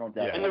bit. I don't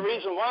doubt it. And the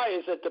reason why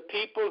is that the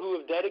people who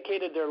have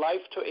dedicated their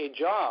life to a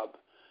job,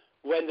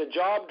 when the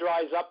job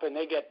dries up and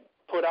they get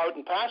put out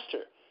in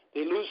pasture,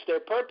 they lose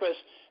their purpose.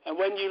 And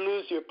when you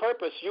lose your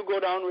purpose, you go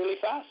down really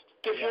fast.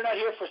 If you're not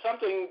here for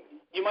something,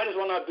 you might as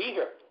well not be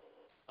here.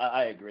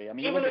 I agree.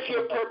 Even if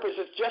your purpose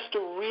is just to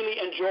really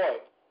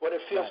enjoy what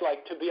it feels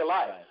like to be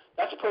alive,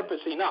 that's purpose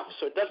enough.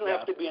 So it doesn't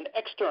have to be an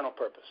external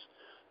purpose.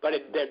 But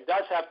there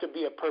does have to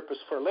be a purpose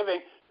for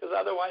living, because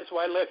otherwise,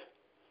 why live?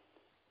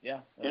 Yeah.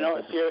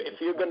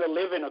 If you're going to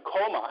live in a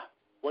coma,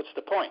 what's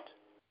the point?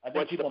 I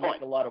think people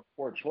make a lot of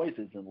poor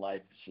choices in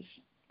life, just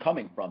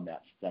coming from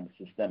that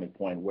systemic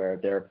point where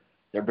they're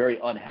very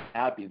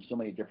unhappy in so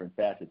many different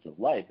facets of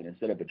life, and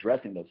instead of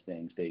addressing those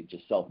things, they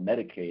just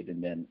self-medicate,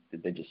 and then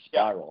they just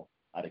spiral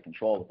out of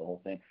control with the whole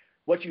thing.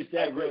 What you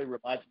said really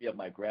reminds me of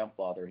my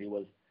grandfather. He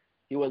was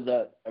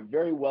a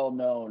very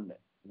well-known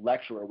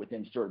lecturer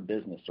within certain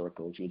business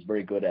circles. He was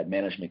very good at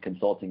management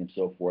consulting and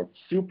so forth,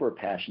 super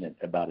passionate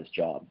about his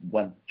job,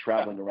 went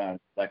traveling around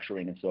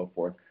lecturing and so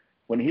forth.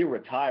 When he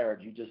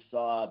retired, you just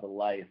saw the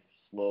life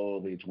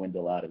slowly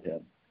dwindle out of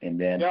him. And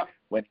then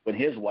when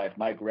his wife,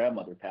 my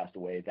grandmother, passed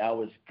away, that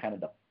was kind of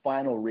the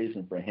final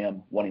reason for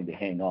him wanting to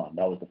hang on.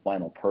 That was the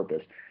final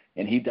purpose.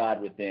 And he died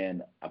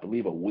within, I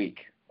believe, a week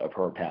of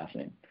her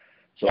passing.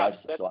 So I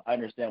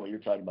understand what you're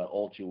talking about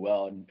all too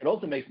well. And it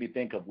also makes me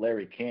think of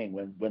Larry King.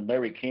 When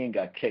Larry King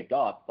got kicked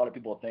off, a lot of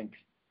people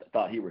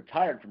thought he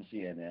retired from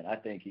CNN. I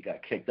think he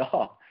got kicked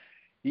off.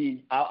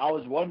 I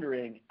was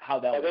wondering how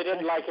that would affect his health.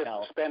 They didn't like his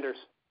suspenders.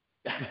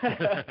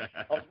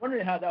 I was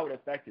wondering how that would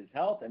affect his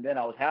health, and then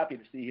I was happy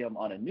to see him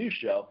on a new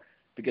show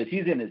because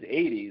he's in his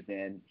 80s,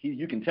 and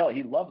you can tell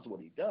he loves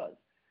what he does.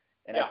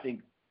 And I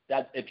think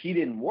that if he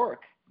didn't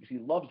work, because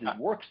he loves his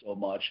work so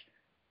much,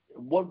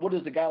 what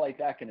is a guy like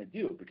that going to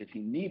do? Because he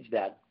needs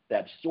that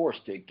source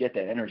to get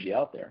that energy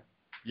out there.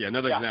 Yeah,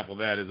 another example of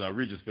that is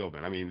Regis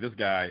Philbin. I mean, this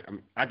guy,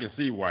 I can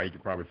see why he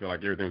could probably feel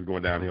like everything's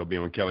going downhill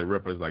being with Kelly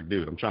Ripa. It's like,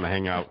 dude, I'm trying to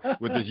hang out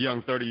with this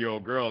young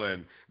 30-year-old girl,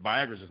 and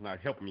Viagra's just not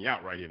helping me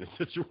out right here in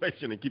this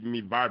situation and keeping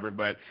me vibrant.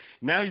 But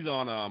now he's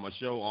on a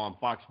show on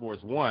Fox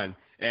Sports 1,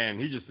 and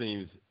he just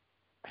seems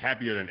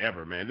happier than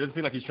ever, man. It doesn't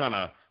seem like he's trying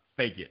to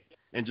fake it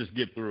and just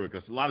get through it,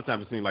 because a lot of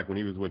times it seemed like when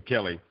he was with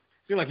Kelly, it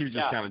seemed like he was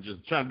just kind of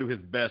just trying to do his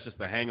best just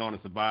to hang on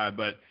and survive.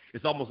 But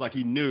it's almost like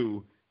he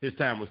knew his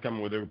time was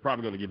coming where they were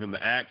probably going to give him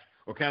the axe,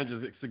 or kind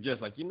of just suggest,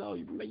 like, you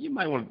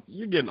might want to,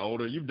 you're getting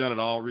older, you've done it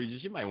all,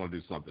 Regis, you might want to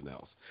do something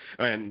else.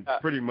 And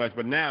pretty much,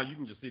 but now you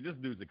can just see this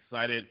dude's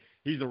excited.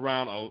 He's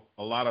around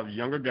a lot of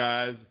younger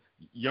guys,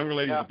 younger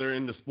ladies that they're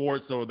into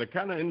sports, so they're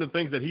kind of into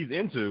things that he's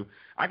into.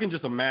 I can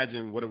just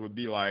imagine what it would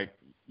be like.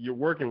 You're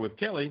working with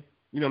Kelly,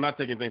 not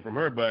taking anything from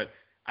her, but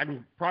I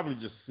can probably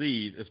just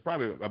see it's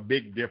probably a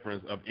big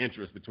difference of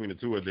interest between the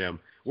two of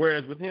them.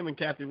 Whereas with him and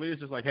Kathy Lee, it's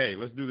just like, hey,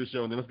 let's do this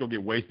show and then let's go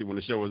get wasted when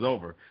the show is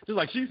over. Just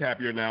like she's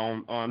happier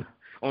now on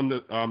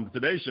the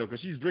Today Show,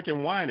 because she's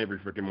drinking wine every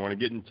freaking morning,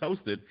 getting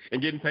toasted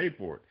and getting paid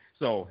for it.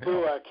 So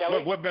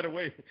Kelly? What better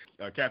way?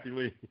 Kathy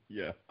Lee,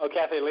 yeah. Oh,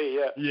 Kathy Lee,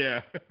 yeah.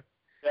 Yeah.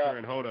 Her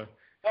and Hoda.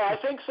 Oh, I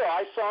think so.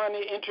 I saw an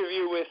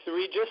interview with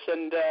Regis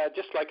and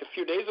just like a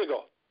few days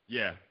ago.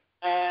 Yeah.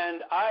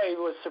 And I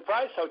was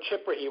surprised how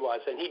chipper he was,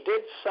 and he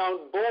did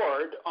sound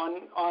bored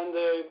on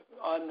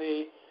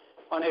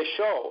his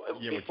show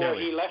before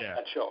he left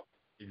that show.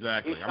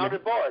 Exactly. He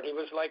sounded bored. He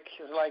was like,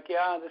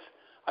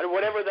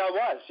 whatever that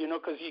was,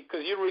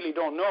 because you really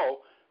don't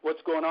know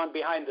what's going on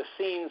behind the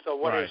scenes or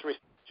what his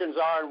restrictions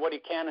are and what he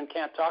can and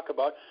can't talk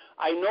about.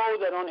 I know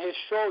that on his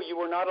show you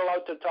were not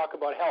allowed to talk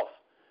about health.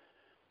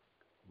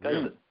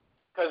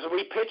 Because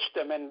we pitched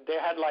them, and they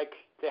had like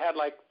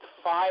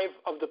 5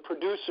 of the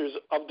producers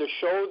of the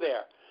show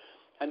there,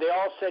 and they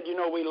all said,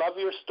 we love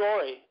your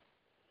story,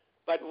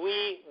 but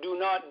we do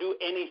not do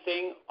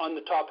anything on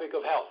the topic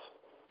of health.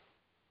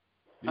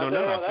 They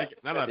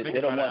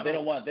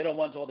don't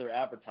want all their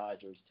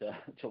advertisers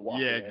to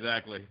walk. Yeah,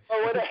 exactly.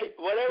 Well,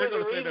 whatever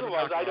the reason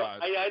was, I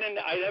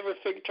never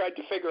tried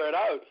to figure it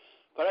out.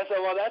 But I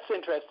said, well, that's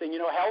interesting.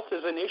 Health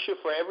is an issue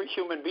for every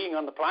human being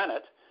on the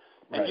planet,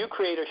 and you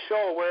create a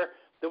show where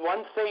the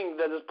one thing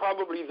that is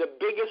probably the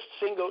biggest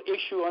single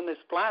issue on this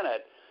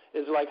planet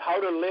is like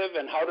how to live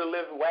and how to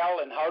live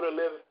well and how to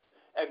live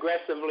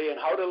aggressively and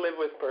how to live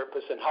with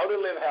purpose and how to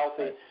live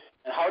healthy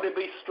and how to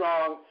be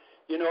strong.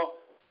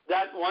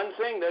 That one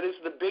thing that is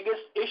the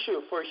biggest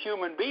issue for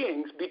human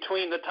beings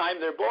between the time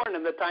they're born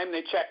and the time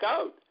they check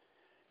out.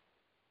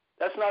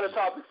 That's not a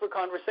topic for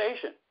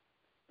conversation.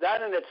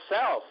 That in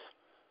itself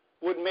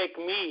would make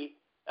me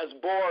as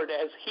bored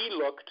as he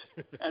looked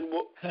and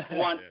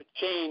want to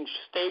change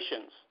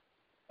stations.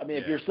 I mean,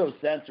 if you're so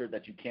censored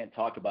that you can't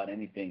talk about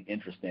anything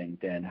interesting,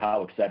 then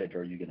how excited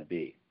are you going to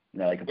be?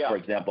 For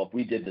example, if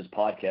we did this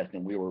podcast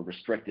and we were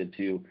restricted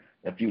to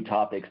a few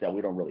topics that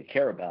we don't really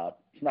care about,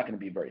 it's not going to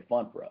be very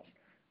fun for us.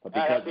 But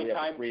because we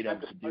have the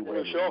freedom to do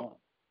whatever we want.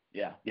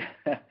 Yeah.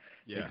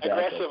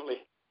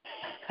 Exactly.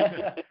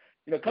 Aggressively.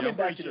 Coming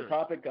back to the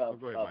topic of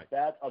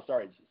fats. Oh,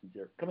 sorry,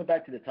 Sincere. Coming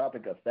back to the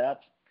topic of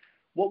fats.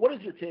 What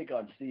is your take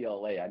on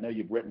CLA? I know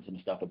you've written some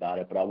stuff about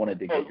it, but I wanted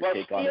to get your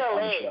take on it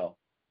on the show.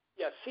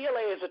 Yeah,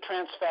 CLA is a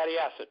trans fatty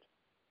acid.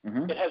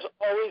 Mm-hmm. It has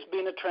always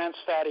been a trans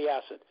fatty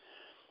acid.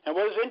 And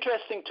what is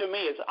interesting to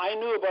me is I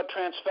knew about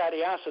trans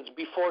fatty acids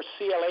before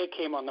CLA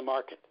came on the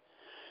market.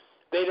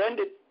 They then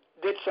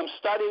did some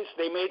studies.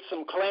 They made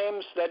some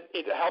claims that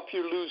it helped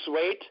you lose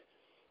weight.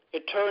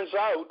 It turns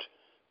out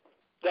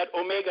that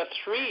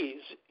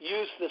omega-3s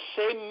use the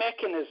same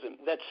mechanism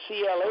that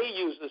CLA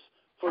uses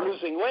for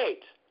losing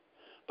weight.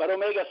 But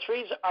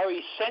omega-3s are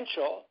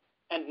essential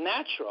and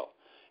natural,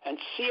 and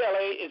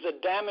CLA is a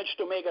damaged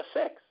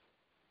omega-6.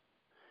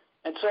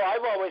 And so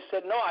I've always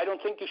said, no, I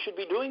don't think you should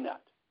be doing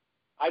that.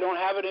 I don't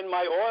have it in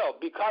my oil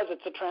because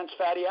it's a trans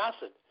fatty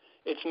acid.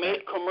 It's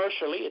made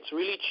commercially. It's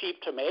really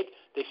cheap to make.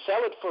 They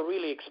sell it for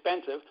really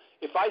expensive.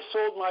 If I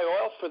sold my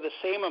oil for the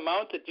same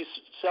amount that you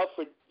sell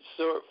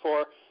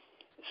for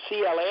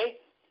CLA,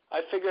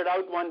 I figured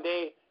out one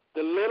day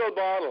the little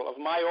bottle of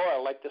my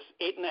oil, like this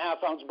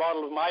 8.5-ounce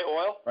bottle of my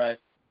oil,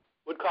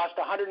 would cost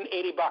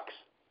 $180.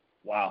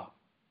 Wow.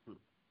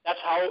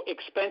 That's how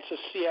expensive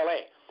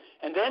CLA.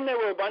 And then there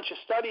were a bunch of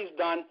studies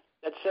done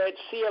that said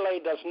CLA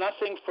does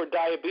nothing for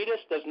diabetes,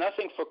 does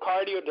nothing for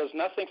cardio, does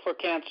nothing for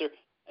cancer,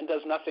 and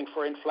does nothing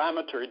for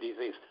inflammatory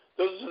disease.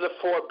 Those are the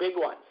 4 big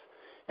ones.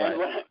 And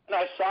when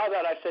I saw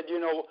that, I said,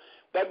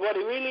 but what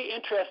really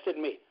interested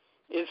me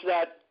is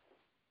that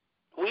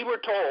we were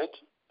told,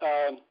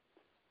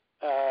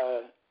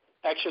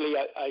 actually,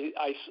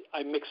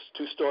 I mixed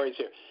 2 stories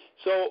here.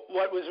 So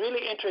what was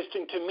really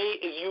interesting to me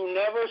is you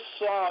never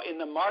saw in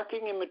the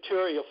marketing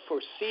material for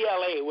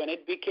CLA when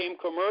it became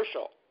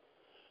commercial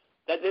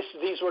that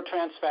these were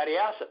trans fatty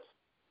acids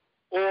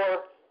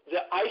or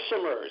the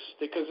isomers,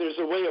 because there's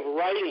a way of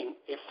writing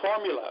a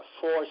formula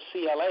for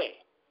CLA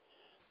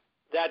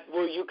that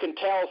where you can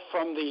tell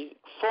from the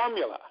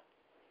formula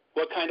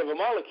what kind of a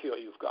molecule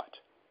you've got.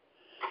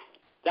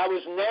 That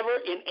was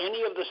never in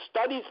any of the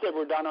studies that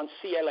were done on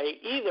CLA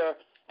either,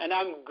 and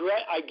I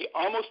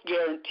almost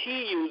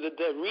guarantee you that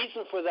the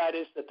reason for that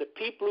is that the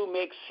people who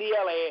make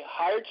CLA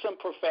hired some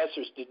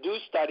professors to do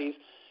studies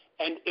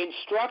and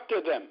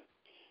instructed them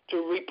to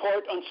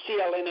report on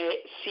CLA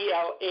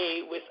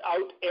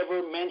without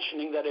ever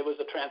mentioning that it was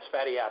a trans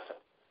fatty acid.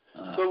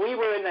 So we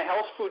were in the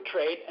health food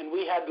trade, and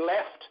we had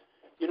left,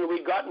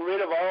 we'd gotten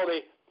rid of all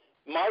the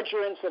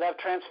margarines that have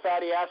trans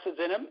fatty acids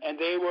in them, and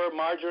they were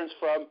margarines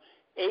from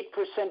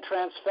 8%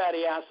 trans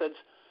fatty acids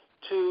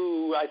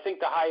to, I think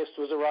the highest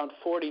was around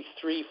 43,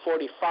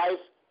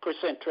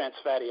 45% trans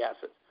fatty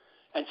acids.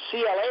 And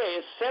CLA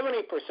is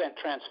 70%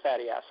 trans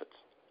fatty acids.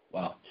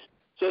 Wow.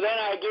 So then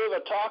I gave a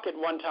talk at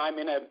one time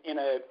in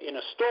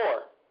a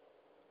store,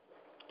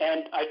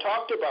 and I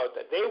talked about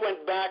that. They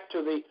went back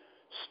to the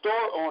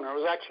store owner,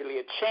 it was actually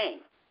a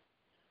chain,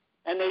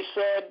 and they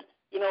said,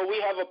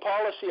 we have a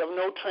policy of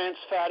no trans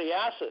fatty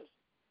acids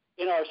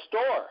in our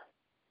store.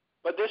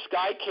 But this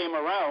guy came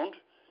around,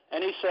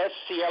 and he says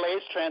CLA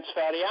is trans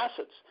fatty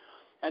acids.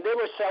 And they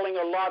were selling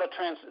a lot of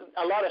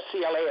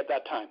CLA at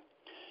that time.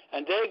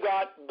 And they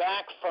got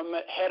back from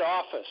head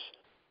office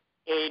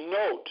a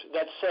note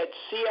that said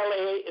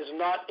CLA is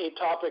not a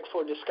topic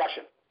for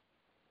discussion.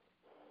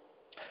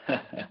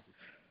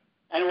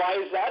 And why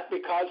is that?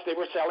 Because they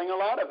were selling a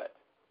lot of it.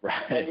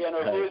 Right. And,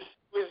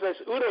 who's this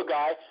Udo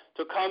guy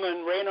to come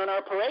and rain on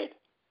our parade?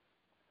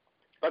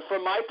 But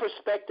from my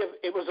perspective,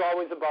 it was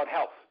always about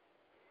health.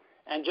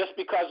 And just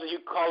because you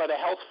call it a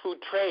health food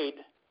trade,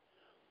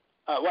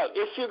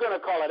 if you're going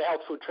to call it a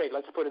health food trade,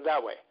 let's put it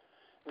that way,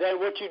 then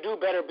what you do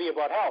better be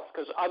about health,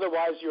 because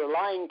otherwise you're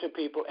lying to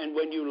people, and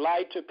when you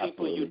lie to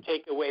people, Absolutely. you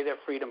take away their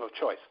freedom of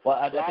choice. Well,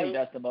 I think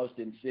that's the most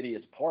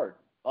insidious part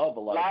of a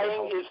lot of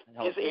lying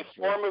health is a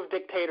form of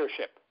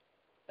dictatorship.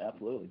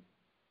 Absolutely.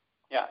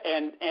 Yeah,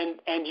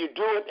 and you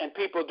do it, and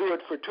people do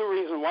it for two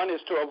reasons. One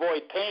is to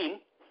avoid pain,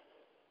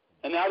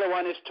 and the other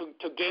one is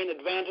to gain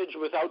advantage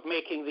without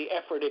making the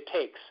effort it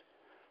takes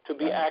to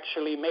be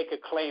actually make a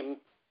claim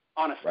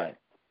honestly.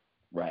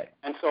 Right.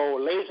 And so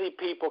lazy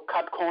people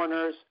cut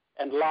corners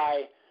and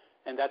lie,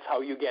 and that's how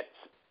you get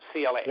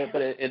CLA.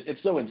 But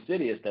it's so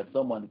insidious that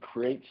someone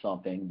creates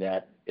something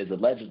that is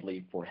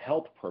allegedly for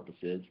health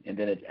purposes, and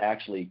then it's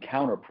actually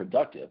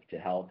counterproductive to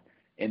health,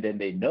 and then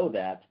they know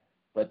that,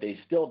 but they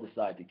still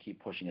decide to keep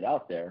pushing it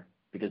out there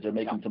because they're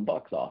making some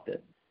bucks off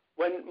it.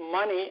 When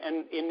money,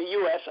 and in the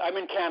U.S., I'm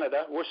in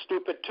Canada, we're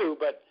stupid too,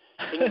 but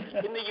in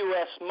the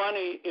U.S.,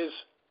 money is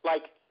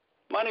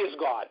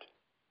God.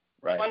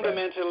 Right.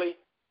 Fundamentally,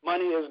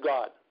 money is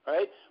God,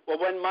 right? Well,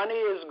 when money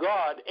is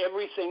God,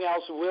 everything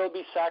else will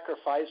be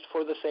sacrificed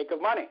for the sake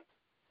of money.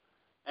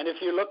 And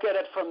if you look at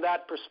it from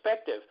that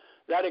perspective,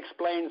 that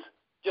explains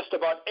just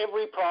about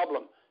every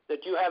problem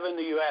that you have in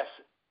the U.S.,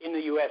 in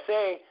the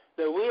USA,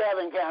 that we have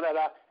in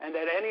Canada, and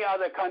that any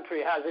other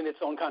country has in its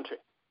own country.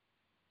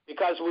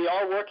 Because we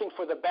are working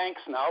for the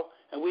banks now,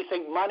 and we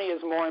think money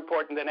is more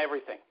important than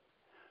everything.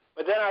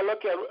 But then I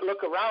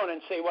look around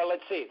and say, well,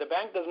 let's see. The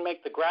bank doesn't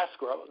make the grass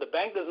grow. The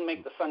bank doesn't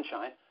make the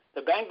sunshine.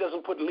 The bank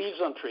doesn't put leaves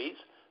on trees.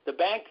 The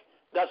bank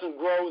doesn't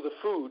grow the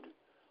food.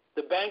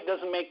 The bank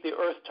doesn't make the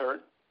earth turn.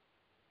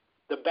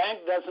 The bank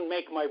doesn't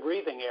make my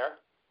breathing air.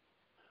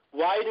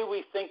 Why do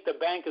we think the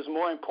bank is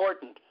more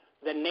important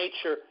than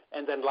nature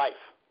and than life?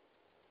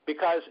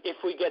 Because if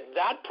we get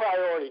that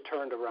priority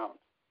turned around,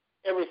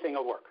 everything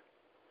will work.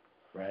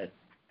 Right.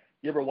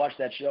 You ever watch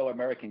that show,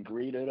 American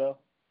Greed, Udo?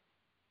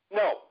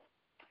 No.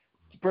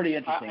 It's a pretty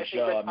interesting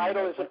show. I think the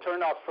title is a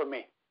turnoff for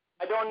me.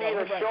 I don't need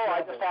a show.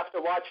 I just have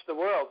to watch the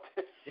world.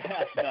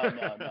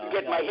 No.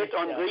 Get my hit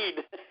on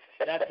greed.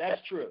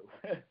 That's true.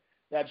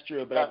 That's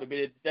true. But I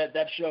mean,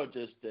 that show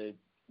just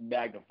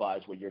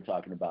magnifies what you're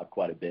talking about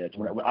quite a bit.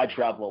 When I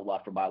travel a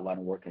lot for my line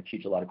of work, I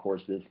teach a lot of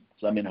courses,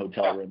 so I'm in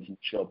hotel rooms, and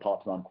the show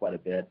pops on quite a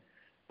bit.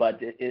 But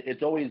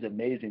it's always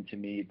amazing to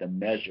me the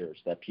measures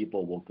that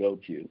people will go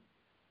to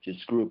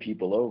screw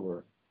people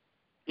over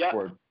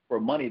for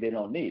money they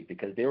don't need,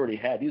 because they already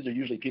have. These are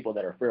usually people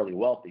that are fairly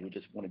wealthy who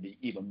just want to be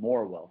even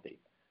more wealthy.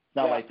 It's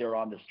not like they're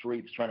on the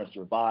streets trying to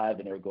survive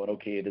and they're going,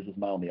 okay, this is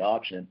my only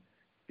option.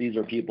 These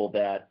are people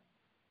that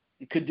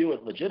could do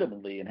it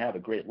legitimately and have a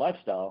great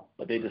lifestyle,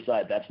 but they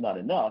decide that's not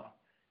enough,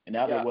 and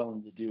now they're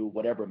willing to do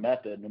whatever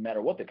method, no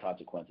matter what the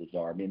consequences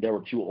are. I mean, there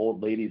were two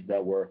old ladies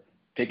that were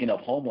picking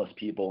up homeless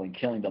people and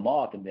killing them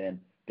off, and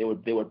then they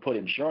would put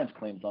insurance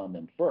claims on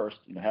them first,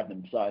 have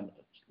them sign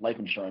life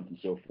insurance and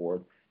so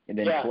forth, and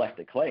then collect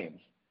the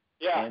claims.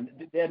 Yeah. And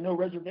they had no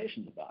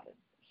reservations about it.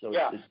 So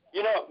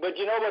but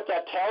you know what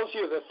that tells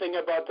you, the thing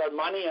about that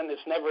money and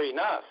it's never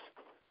enough.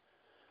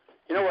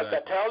 You know what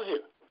that tells you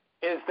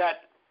is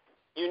that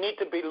you need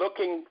to be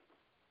looking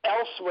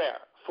elsewhere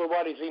for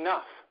what is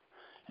enough.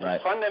 And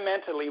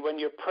fundamentally, when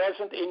you're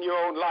present in your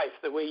own life,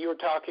 the way you're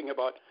talking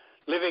about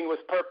living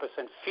with purpose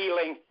and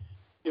feeling,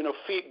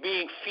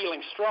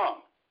 feeling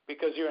strong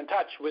because you're in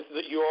touch with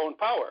your own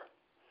power,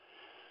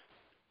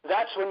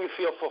 that's when you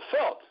feel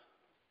fulfilled.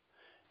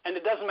 And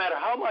it doesn't matter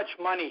how much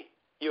money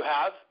you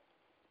have,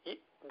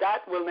 that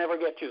will never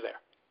get you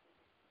there.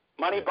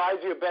 Money buys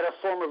you a better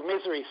form of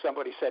misery,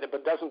 somebody said it,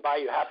 but doesn't buy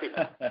you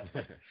happiness.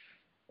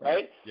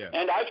 Right? Yeah.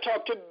 And I've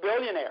talked to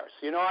billionaires.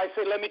 I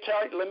say, let me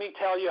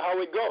tell you how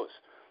it goes.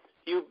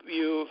 You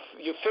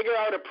figure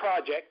out a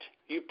project,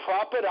 you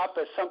prop it up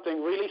as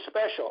something really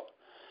special.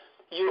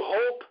 You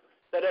hope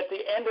that at the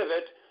end of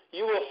it,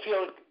 you will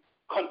feel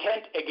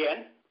content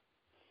again,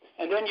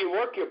 and then you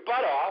work your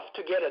butt off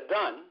to get it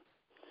done.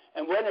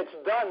 And when it's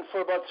done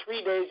for about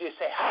 3 days, you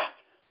say,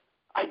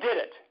 I did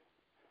it.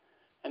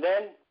 And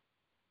then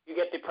you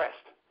get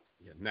depressed.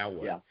 Yeah, now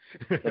what? Yeah.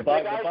 The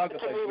guy said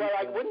to me, well,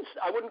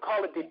 I wouldn't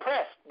call it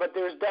depressed, but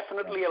there's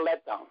definitely a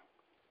letdown.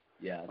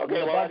 Yeah. Okay,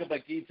 the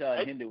Bhagavad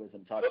Gita in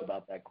Hinduism talks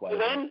about that quite a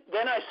bit.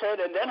 Then I said,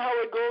 and then how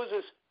it goes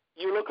is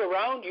you look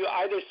around, you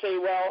either say,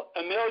 well,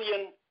 $1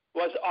 million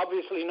was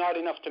obviously not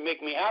enough to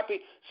make me happy,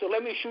 so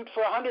let me shoot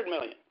for $100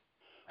 million.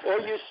 Or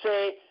you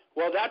say,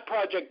 well, that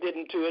project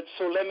didn't do it,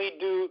 so let me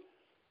do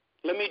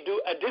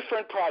a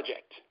different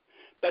project.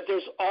 But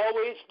there's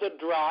always the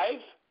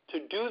drive to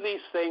do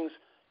these things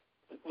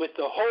with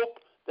the hope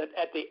that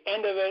at the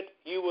end of it,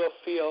 you will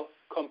feel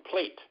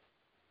complete.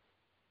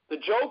 The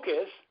joke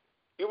is,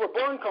 you were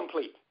born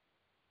complete.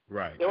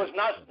 Right. There was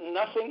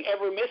nothing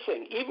ever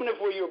missing. Even if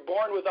you were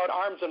born without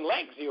arms and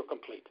legs, you're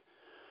complete.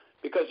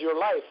 Because your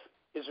life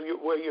is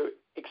where your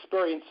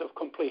experience of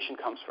completion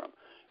comes from.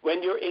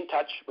 When you're in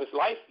touch with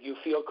life, you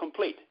feel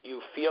complete.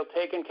 You feel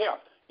taken care of.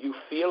 You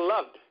feel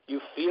loved.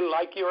 You feel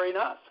like you're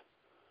enough.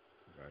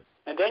 Right.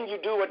 And then you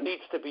do what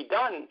needs to be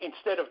done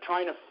instead of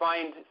trying to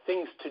find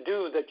things to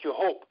do that you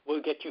hope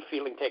will get you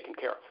feeling taken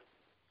care of.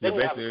 Yeah,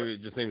 basically,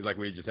 it just seems like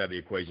we just had the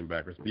equation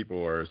backwards.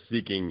 People are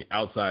seeking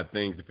outside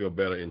things to feel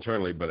better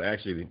internally, but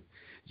actually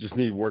just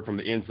need work from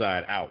the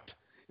inside out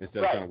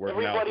instead of kind of working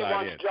Everybody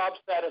outside in. wants job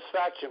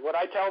satisfaction. What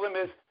I tell them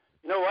is,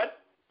 you know what?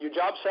 Your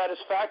job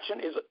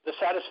satisfaction is the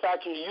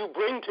satisfaction you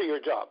bring to your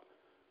job.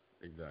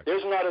 Exactly.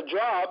 There's not a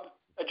job.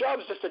 A job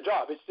is just a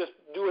job. It's just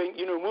doing,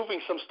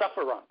 moving some stuff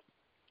around,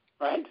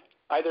 right?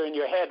 Either in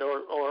your head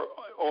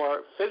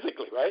or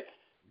physically, right?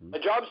 Mm-hmm. A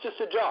job's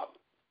just a job.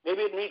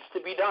 Maybe it needs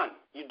to be done.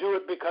 You do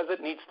it because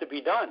it needs to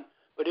be done.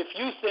 But if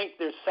you think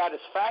there's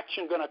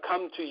satisfaction going to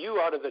come to you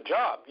out of the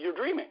job, you're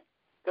dreaming.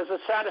 Because the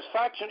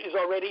satisfaction is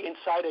already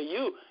inside of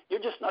you.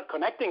 You're just not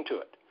connecting to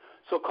it.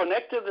 So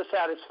connect to the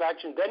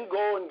satisfaction, then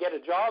go and get a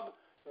job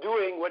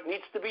doing what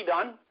needs to be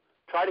done.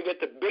 Try to get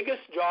the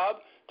biggest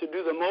job to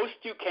do the most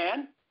you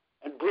can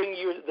and bring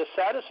you the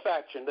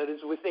satisfaction that is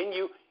within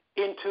you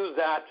into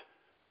that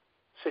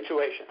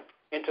situation,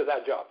 into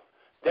that job.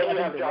 Then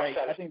you have job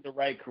satisfaction. I think the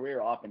right career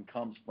often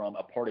comes from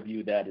a part of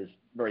you that is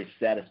very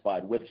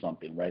satisfied with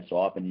something, right? So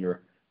often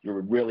you're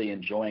really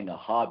enjoying a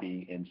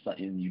hobby and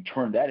you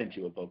turn that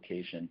into a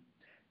vocation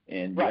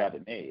and you have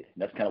it made.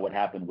 And that's kind of what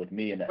happened with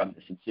me and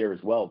Sincere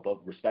as well, both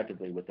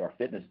respectively with our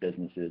fitness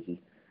businesses.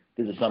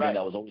 This is something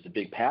that was always a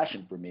big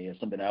passion for me and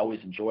something I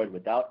always enjoyed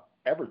without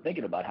ever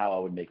thinking about how I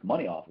would make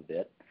money off of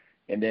it.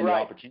 And then the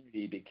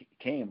opportunity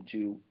came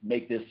to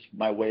make this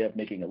my way of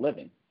making a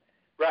living.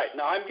 Right.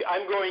 Now,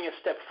 I'm going a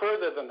step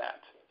further than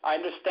that. I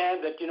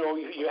understand that,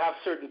 you have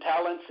certain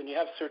talents and you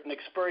have certain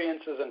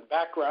experiences and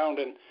background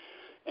and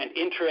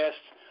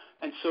interests,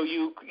 and so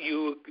you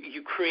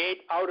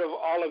create out of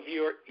all of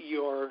your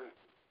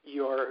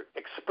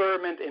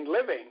experiment in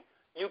living,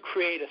 you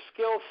create a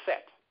skill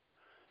set,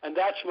 and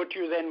that's what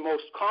you're then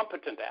most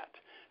competent at.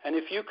 And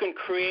if you can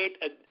create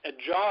a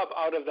job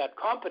out of that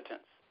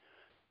competence,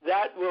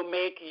 that will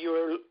make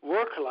your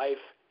work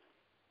life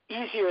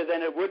easier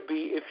than it would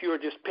be if you were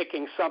just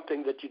picking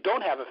something that you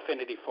don't have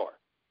affinity for.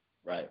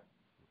 Right.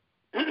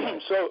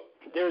 So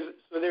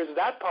there's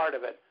that part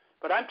of it.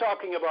 But I'm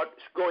talking about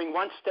going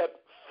one step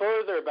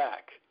further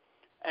back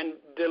and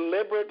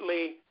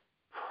deliberately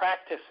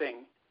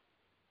practicing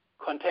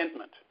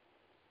contentment,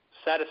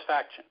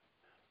 satisfaction,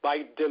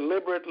 by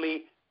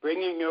deliberately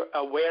bringing your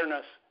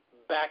awareness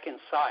back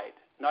inside,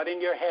 not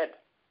in your head,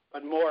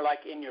 but more like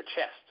in your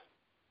chest.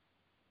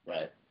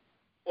 Right.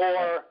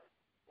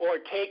 Or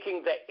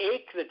taking the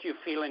ache that you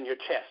feel in your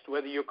chest,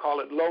 whether you call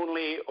it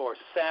lonely or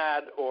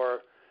sad or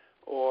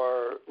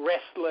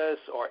restless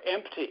or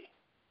empty,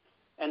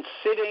 and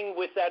sitting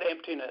with that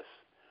emptiness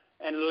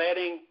and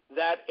letting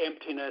that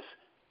emptiness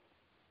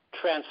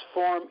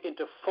transform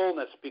into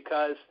fullness,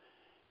 because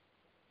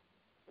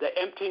the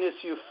emptiness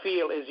you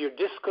feel is your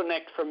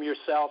disconnect from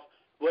yourself.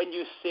 When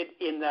you sit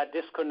in that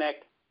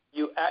disconnect,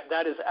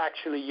 that is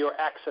actually your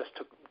access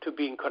to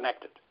being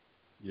connected.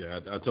 Yeah,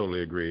 I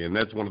totally agree. And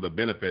that's one of the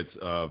benefits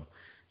of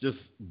just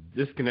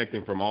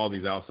disconnecting from all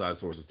these outside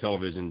sources,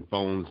 television,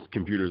 phones,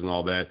 computers, and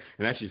all that,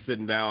 and actually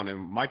sitting down, and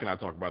Mike and I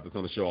talk about this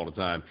on the show all the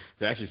time,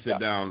 to actually sit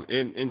down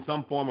in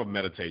some form of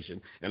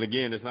meditation. And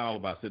again, it's not all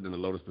about sitting in the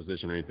lotus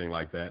position or anything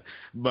like that.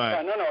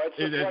 But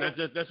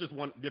that's just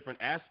one different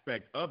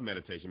aspect of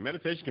meditation.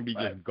 Meditation can be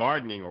just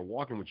gardening or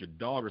walking with your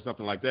dog or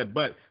something like that,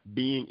 but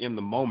being in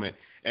the moment.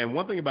 And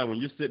one thing about when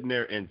you're sitting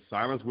there in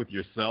silence with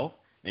yourself,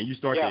 and you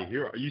start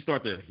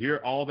to hear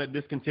all that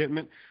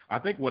discontentment, I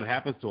think what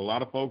happens to a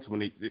lot of folks when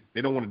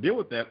they don't want to deal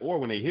with that, or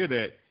when they hear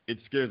that, it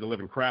scares the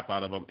living crap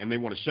out of them, and they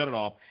want to shut it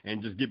off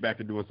and just get back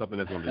to doing something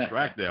that's going to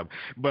distract them.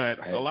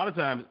 But a lot of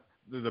times,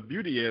 the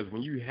beauty is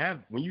when you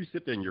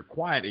sit there and you're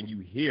quiet and you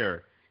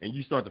hear and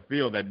you start to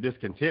feel that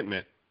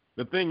discontentment,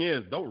 the thing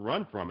is, don't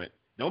run from it.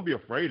 Don't be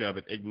afraid of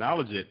it.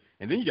 Acknowledge it.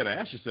 And then you got to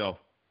ask yourself,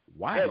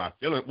 why am I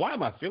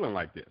feeling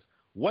like this?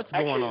 What's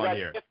going on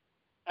here?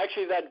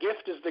 Actually, that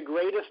gift is the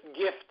greatest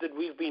gift that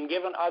we've been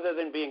given other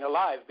than being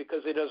alive,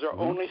 because it is our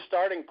only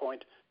starting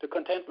point to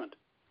contentment.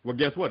 Well,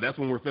 guess what? That's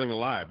when we're feeling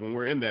alive, when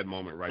we're in that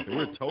moment right there.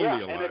 We're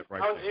totally alive and it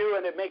right grounds there. you,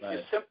 and it makes you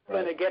simple,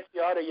 and it gets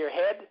you out of your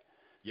head.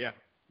 Yeah.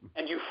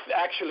 And you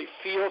actually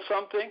feel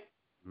something.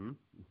 Mm-hmm.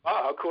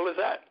 Wow, how cool is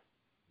that?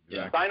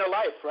 Yeah. Sign of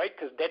life, right?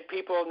 Because dead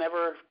people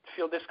never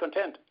feel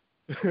discontent.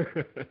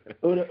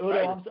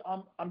 Udo,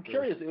 I'm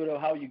curious, Udo,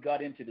 how you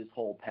got into this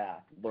whole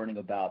path, learning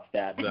about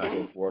fat and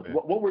so forth. Yeah.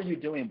 What were you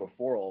doing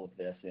before all of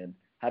this, and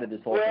how did this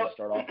whole thing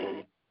start off for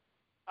you?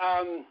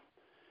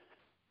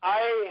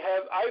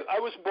 I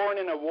was born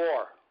in a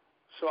war,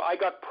 so I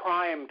got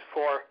primed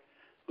for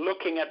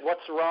looking at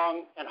what's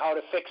wrong and how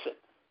to fix it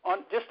on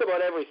just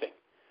about everything.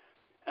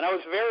 And I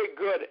was very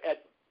good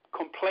at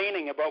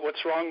complaining about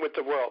what's wrong with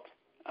the world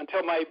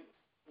until my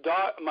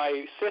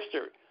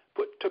sister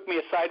took me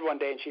aside one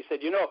day and she said,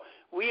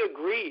 we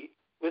agree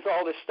with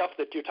all this stuff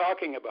that you're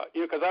talking about,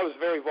 because I was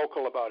very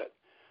vocal about it.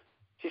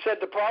 She said,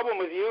 the problem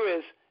with you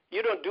is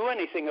you don't do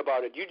anything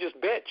about it. You just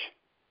bitch.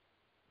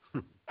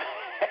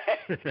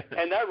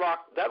 And that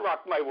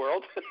rocked my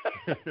world.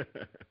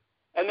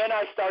 And then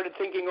I started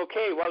thinking,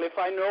 okay, well, if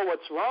I know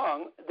what's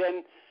wrong,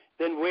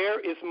 then where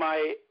is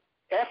my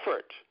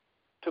effort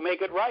to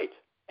make it right?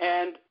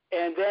 And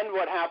then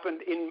what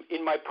happened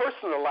in my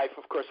personal life,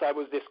 of course, I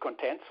was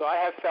discontent. So I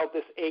have felt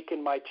this ache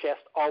in my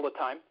chest all the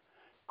time.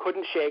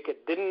 Couldn't shake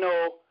it. Didn't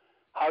know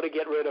how to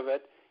get rid of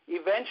it.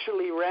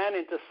 Eventually ran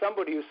into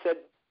somebody who said,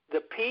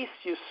 the peace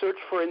you search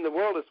for in the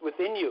world is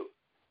within you,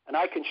 and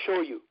I can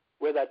show you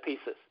where that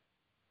peace is.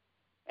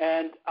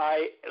 And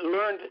I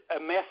learned a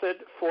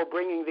method for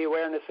bringing the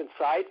awareness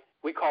inside.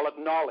 We call it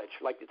knowledge,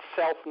 like it's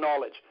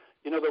self-knowledge.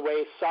 You know the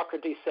way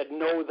Socrates said,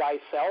 know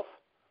thyself?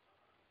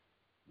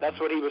 That's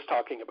what he was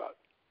talking about.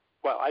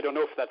 Well, I don't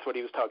know if that's what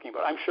he was talking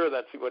about. I'm sure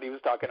that's what he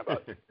was talking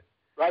about.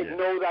 Right? Yeah.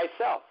 Know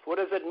thyself. What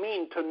does it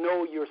mean to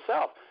know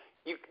yourself?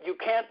 You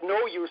can't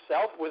know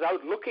yourself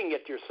without looking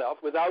at yourself,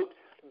 without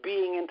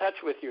being in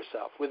touch with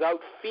yourself, without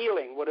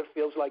feeling what it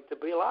feels like to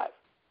be alive.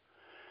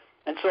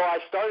 And so I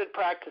started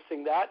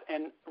practicing that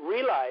and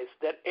realized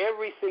that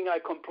everything I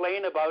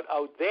complain about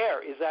out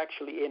there is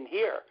actually in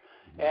here.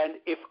 And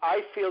if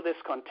I feel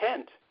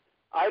discontent,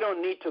 I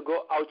don't need to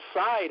go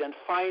outside and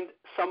find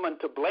someone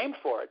to blame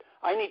for it.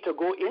 I need to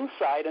go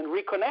inside and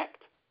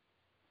reconnect.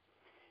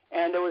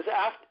 And it was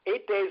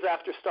 8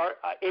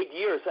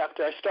 years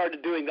after I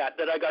started doing that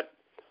I got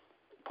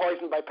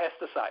poisoned by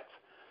pesticides.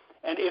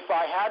 And if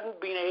I hadn't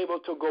been able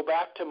to go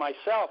back to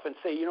myself and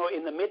say,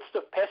 in the midst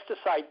of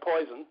pesticide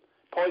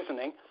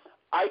poisoning,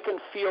 I can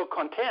feel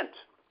content,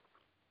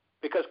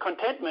 because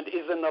contentment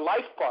is in the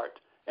life part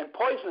and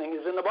poisoning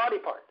is in the body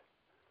part.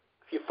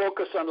 If you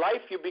focus on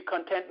life, you'll be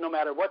content no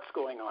matter what's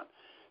going on.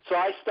 So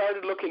I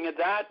started looking at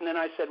that, and then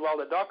I said, well,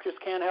 the doctors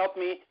can't help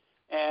me,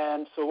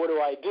 and so what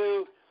do I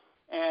do?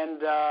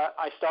 And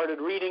I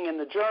started reading in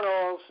the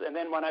journals, and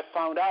then when I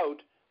found out,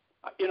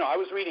 I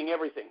was reading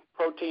everything,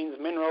 proteins,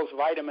 minerals,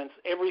 vitamins,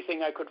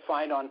 everything I could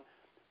find on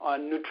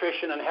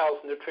nutrition and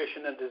health,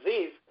 nutrition and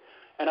disease.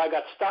 And I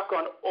got stuck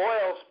on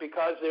oils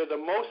because they're the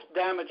most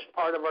damaged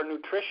part of our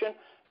nutrition,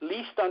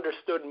 least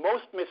understood,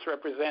 most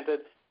misrepresented,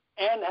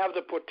 and have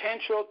the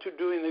potential to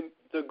doing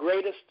the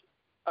greatest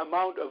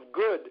amount of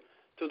good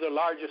to the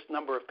largest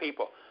number of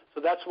people.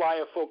 So that's why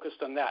I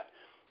focused on that.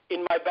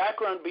 In my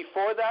background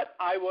before that,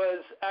 I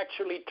was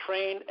actually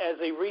trained as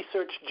a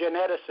research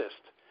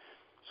geneticist.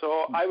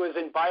 So I was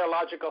in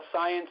biological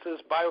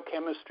sciences,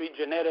 biochemistry,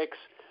 genetics,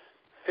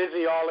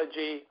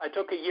 physiology. I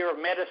took a year of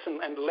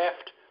medicine and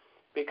left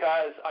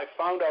because I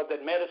found out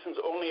that medicine's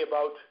only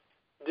about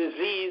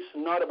disease,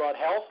 not about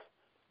health.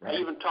 Right. I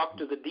even talked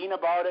to the dean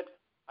about it.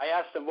 I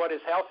asked him, what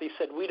is health? He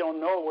said, we don't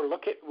know. We're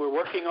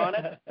working on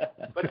it.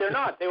 But they're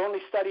not. They only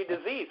study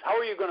disease. How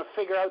are you going to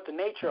figure out the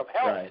nature of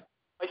health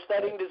by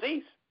studying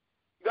disease?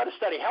 You got to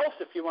study health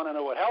if you want to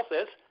know what health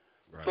is.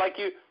 Right. It's like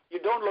you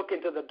don't look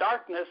into the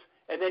darkness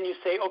and then you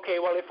say,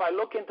 okay, well, if I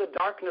look into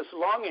darkness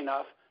long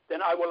enough, then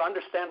I will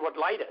understand what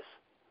light is.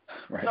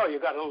 Right. No, you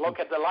got to look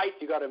at the light.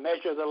 You got to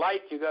measure the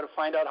light. You got to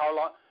find out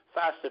how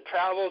fast it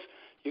travels.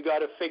 You got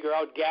to figure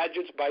out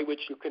gadgets by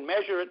which you can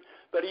measure it.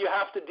 But you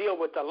have to deal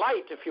with the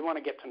light if you want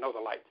to get to know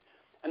the light.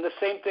 And the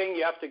same thing,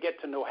 you have to get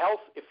to know health.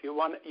 If you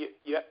want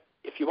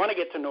to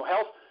get to know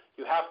health,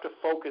 you have to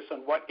focus on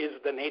what is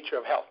the nature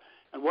of health.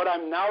 And what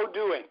I'm now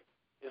doing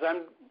is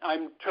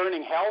I'm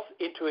turning health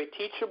into a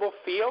teachable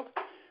field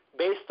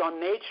based on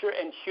nature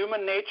and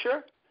human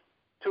nature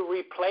to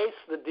replace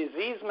the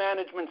disease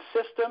management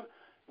system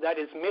that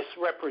is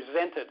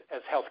misrepresented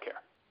as healthcare.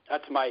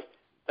 That's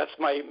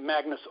my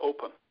magnus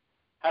opus.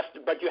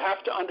 But you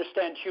have to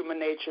understand human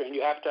nature, and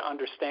you have to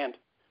understand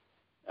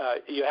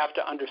You have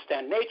to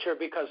understand nature,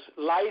 because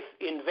life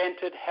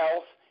invented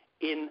health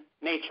in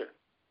nature.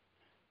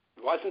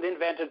 It wasn't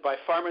invented by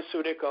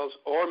pharmaceuticals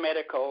or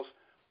medicals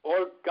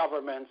or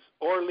governments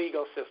or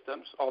legal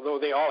systems, although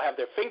they all have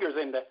their fingers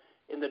in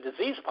the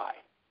disease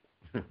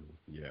pie.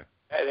 Yeah.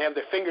 They have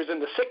their fingers in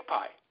the sick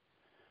pie.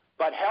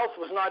 But health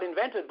was not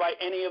invented by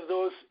any of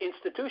those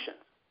institutions.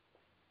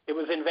 It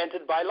was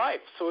invented by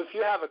life. So if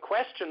you have a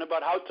question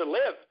about how to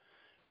live,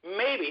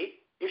 maybe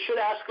you should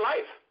ask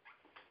life.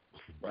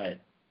 Right.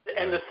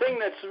 And the thing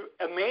that's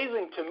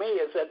amazing to me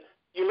is that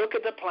you look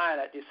at the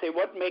planet, you say,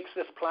 what makes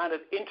this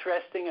planet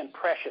interesting and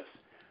precious?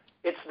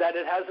 It's that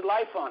it has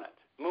life on it.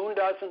 Moon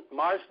doesn't,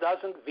 Mars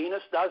doesn't,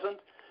 Venus doesn't,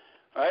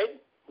 right?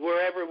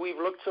 Wherever we've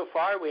looked so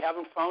far, we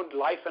haven't found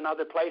life in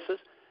other places.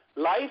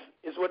 Life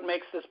is what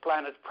makes this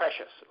planet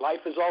precious.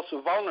 Life is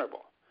also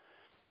vulnerable.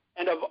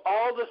 And of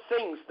all the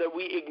things that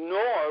we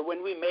ignore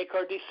when we make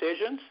our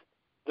decisions,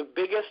 the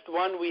biggest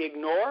one we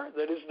ignore,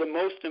 that is the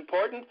most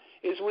important,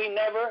 is we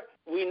never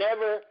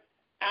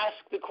ask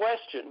the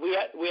question. We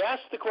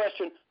ask the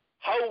question,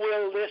 how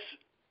will this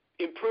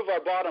improve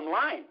our bottom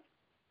line?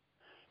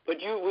 But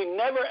we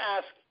never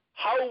ask,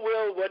 how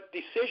will what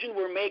decision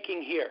we're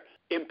making here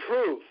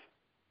improve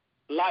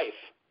life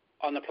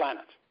on the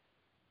planet?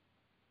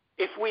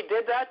 If we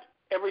did that,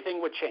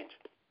 everything would change.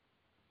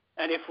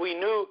 And if we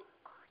knew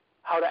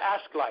how to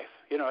ask life,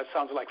 it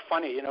sounds like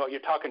funny, you're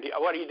talking to,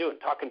 what are you doing,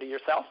 talking to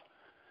yourself?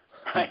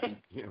 Right?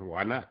 Yeah,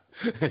 why not?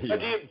 But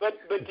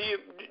do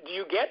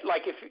you get,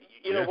 like, if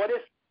what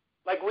if,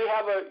 like, we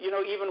have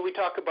even we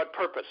talk about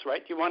purpose,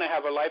 right? You want to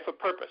have a life of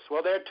purpose.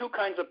 Well, there are two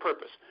kinds of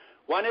purpose.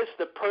 One is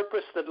the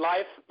purpose that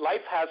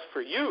life has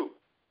for you,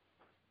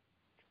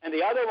 and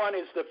the other one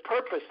is the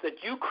purpose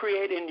that you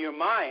create in your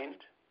mind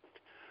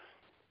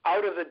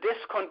out of the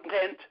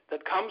discontent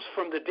that comes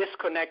from the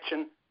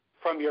disconnection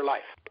from your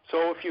life.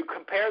 So if you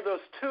compare those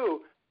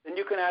two, then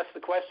you can ask the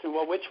question,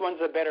 well, which one's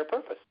a better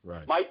purpose?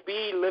 Right. Might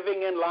be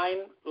living in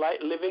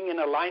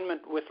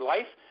alignment with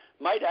life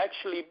might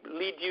actually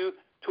lead you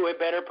to a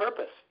better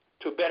purpose,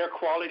 to a better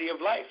quality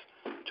of life,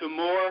 to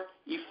more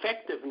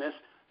effectiveness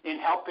in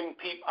helping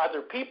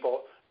other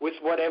people with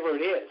whatever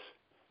it is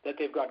that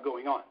they've got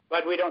going on.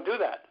 But we don't do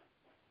that,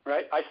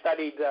 right? I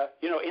studied,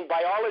 in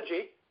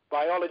biology.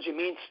 Biology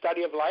means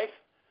study of life.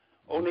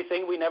 Only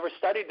thing we never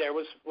studied there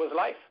was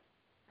life.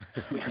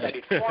 We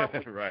studied form,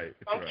 right,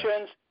 functions.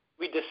 Right.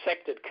 We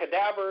dissected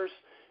cadavers.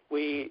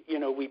 We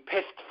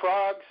pissed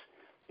frogs.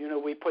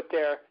 We put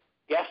their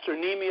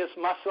gastrocnemius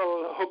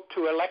muscle hooked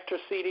to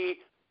electricity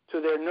to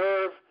their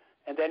nerve,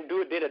 and then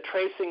did a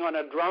tracing on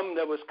a drum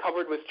that was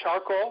covered with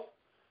charcoal.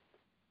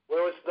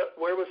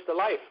 Where was the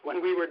life?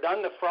 When we were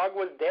done, the frog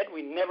was dead.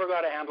 We never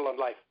got a handle on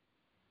life.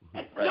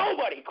 And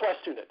nobody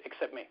questioned it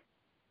except me.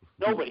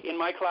 Nobody. In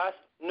my class,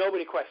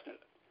 nobody questioned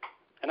it.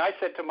 And I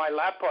said to my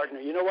lab partner,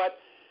 you know what?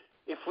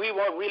 If we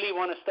really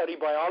want to study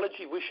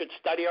biology, we should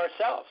study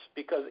ourselves,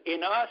 because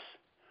in us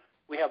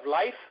we have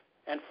life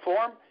and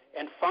form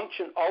and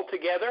function all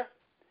together,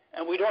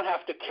 and we don't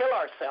have to kill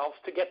ourselves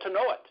to get to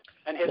know it.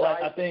 And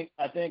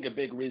I think a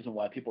big reason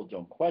why people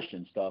don't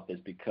question stuff is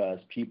because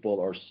people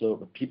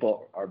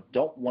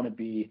don't want to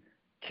be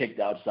kicked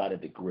outside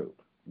of the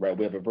group, right?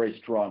 We have a very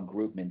strong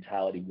group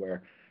mentality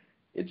where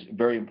it's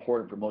very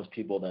important for most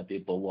people that they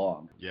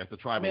belong. Yeah, it's a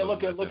tribal. I mean,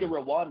 look at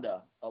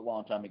Rwanda a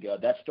long time ago.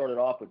 That started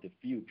off with a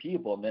few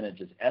people, and then it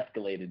just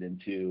escalated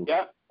into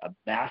a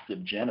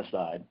massive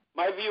genocide.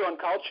 My view on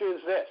culture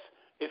is this: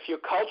 if your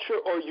culture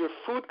or your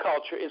food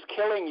culture is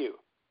killing you,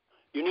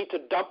 you need to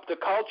dump the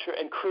culture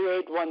and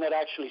create one that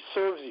actually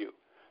serves you,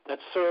 that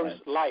serves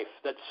life,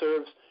 that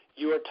serves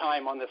your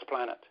time on this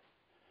planet.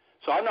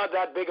 So I'm not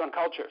that big on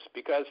cultures,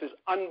 because this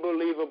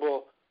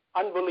unbelievable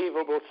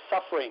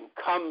suffering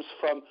comes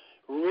from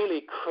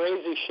really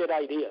crazy shit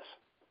ideas.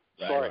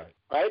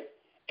 Right?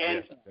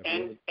 And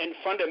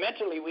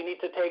fundamentally, we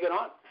need to take it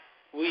on.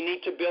 We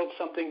need to build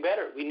something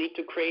better. We need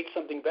to create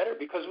something better,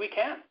 because we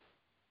can.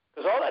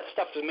 Because all that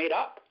stuff is made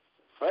up,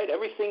 right?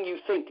 Everything you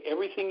think,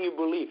 everything you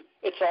believe,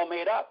 it's all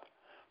made up.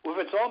 Well,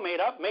 if it's all made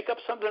up, make up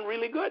something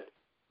really good.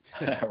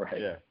 Right.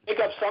 Yeah. Make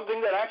up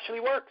something that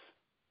actually works,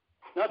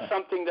 not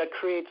something that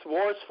creates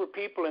wars for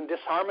people and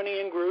disharmony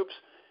in groups,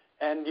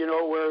 and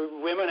where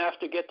women have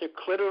to get their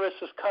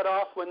clitorises cut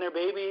off when they're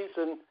babies,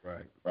 and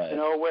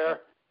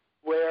where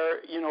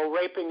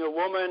raping a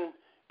woman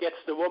gets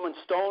the woman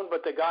stoned,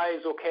 but the guy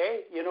is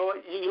okay.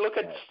 You look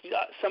at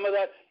some of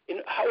that.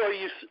 How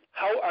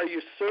are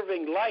you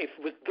serving life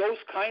with those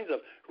kinds of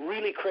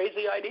really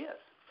crazy ideas?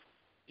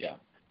 Yeah.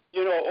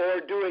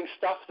 Or doing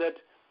stuff that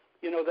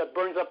that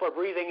burns up our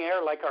breathing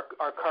air, like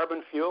our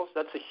carbon fuels.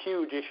 That's a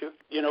huge issue.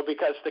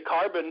 Because the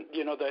carbon,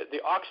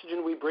 the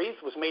oxygen we breathe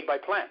was made by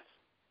plants.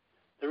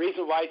 The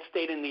reason why it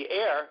stayed in the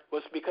air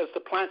was because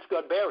the plants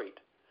got buried.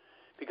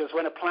 Because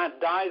when a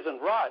plant dies and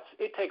rots,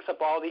 it takes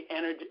up all the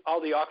energy, all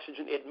the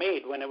oxygen it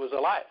made when it was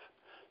alive.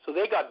 So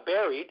they got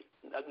buried.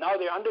 Now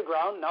they're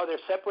underground. Now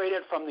they're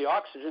separated from the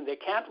oxygen. They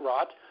can't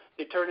rot.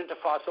 They turn into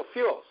fossil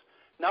fuels.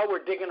 Now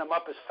we're digging them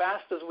up as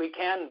fast as we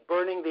can,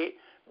 burning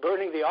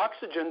the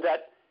oxygen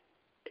that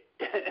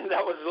and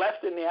that was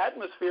left in the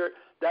atmosphere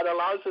that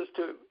allows us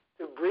to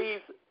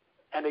breathe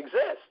and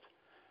exist,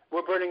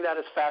 we're burning that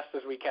as fast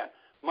as we can.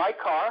 My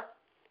car,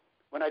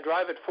 when I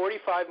drive at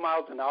 45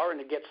 miles an hour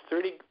and it gets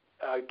 30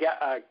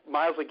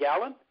 miles a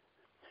gallon,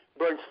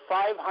 burns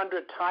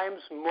 500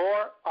 times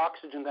more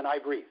oxygen than I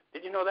breathe.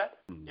 Did you know that?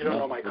 You don't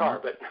know my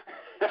car, but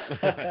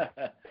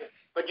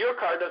but your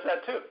car does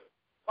that too.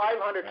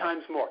 500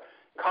 times more.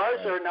 Cars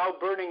are now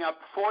burning up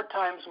 4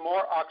 times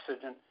more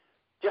oxygen.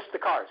 Just the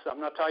cars. I'm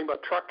not talking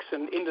about trucks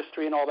and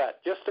industry and all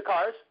that. Just the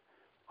cars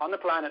on the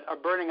planet are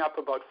burning up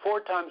about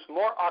 4 times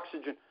more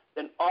oxygen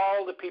than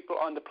all the people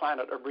on the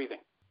planet are breathing.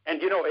 And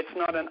it's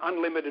not an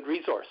unlimited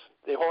resource.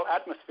 The whole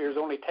atmosphere is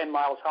only 10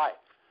 miles high.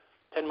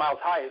 10 miles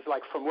high is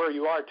like from where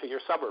you are to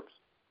your suburbs.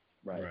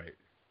 Right.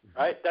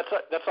 Right?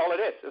 That's all it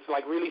is. It's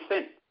like really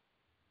thin.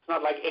 It's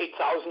not like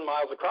 8,000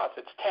 miles across.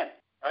 It's 10,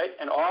 right?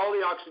 And all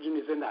the oxygen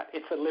is in that.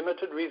 It's a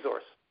limited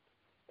resource.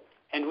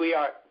 And we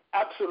are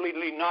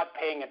absolutely not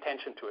paying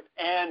attention to it.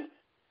 And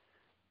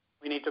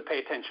we need to pay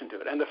attention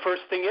to it. And the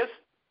first thing is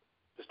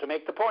just to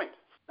make the point.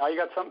 Now you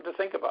got something to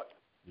think about.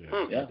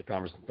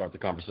 Start the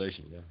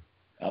conversation,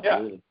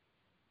 Absolutely.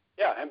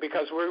 Yeah, and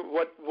because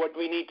what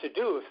we need to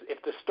do,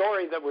 if the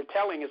story that we're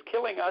telling is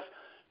killing us,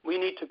 we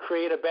need to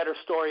create a better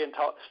story and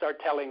start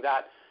telling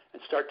that,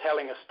 and start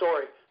telling a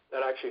story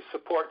that actually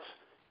supports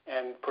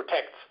and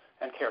protects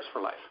and cares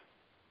for life.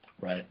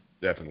 Right.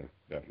 Definitely.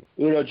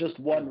 Udo, just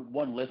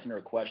one listener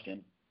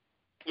question.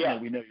 Yeah.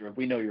 We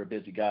know you're a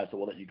busy guy, so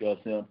we'll let you go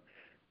soon.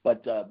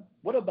 But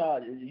what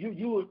about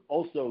you?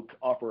 Also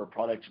offer a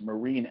product,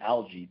 marine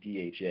algae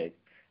DHA.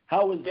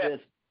 How is this?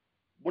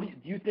 Do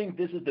you think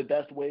this is the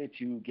best way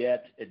to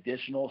get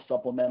additional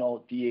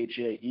supplemental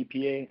DHA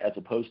EPA as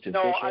opposed to fish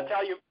oil?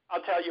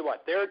 I'll tell you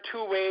what. There are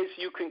 2 ways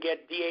you can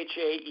get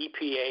DHA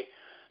EPA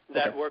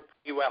that work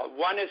pretty well.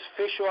 One is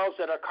fish oils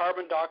that are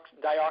carbon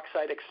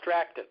dioxide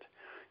extracted,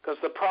 because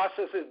the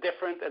process is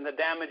different and the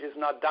damage is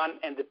not done,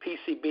 and the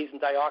PCBs and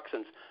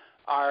dioxins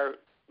are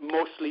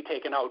mostly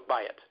taken out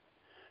by it.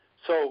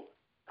 So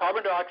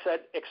carbon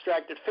dioxide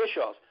extracted fish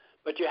oils.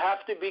 But you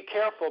have to be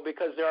careful,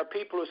 because there are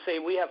people who say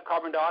we have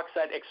carbon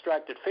dioxide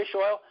extracted fish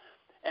oil,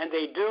 and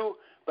they do,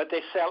 but they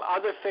sell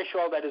other fish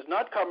oil that is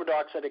not carbon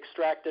dioxide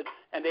extracted,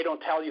 and they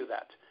don't tell you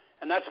that.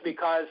 And that's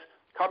because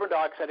carbon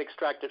dioxide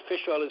extracted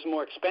fish oil is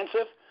more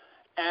expensive,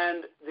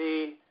 and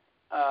the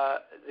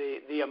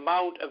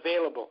amount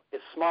available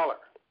is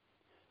smaller.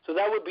 So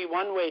that would be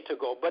one way to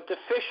go. But the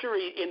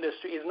fishery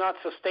industry is not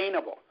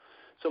sustainable.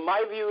 So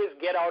my view is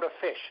get out of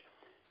fish.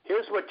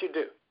 Here's what you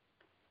do.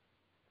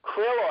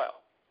 Krill oil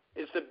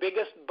is the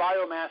biggest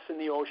biomass in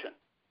the ocean.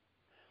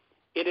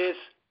 It is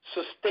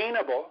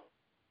sustainable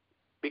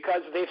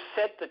because they've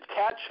set the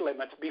catch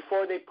limits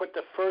before they put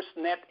the first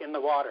net in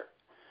the water.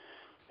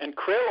 And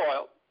krill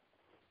oil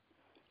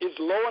is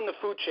low in the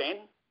food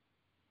chain.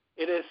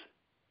 It is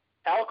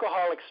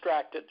alcohol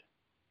extracted,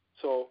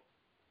 so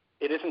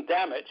it isn't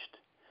damaged.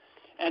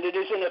 And it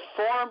is in a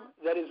form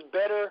that is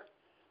better.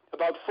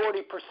 About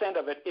 40%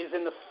 of it is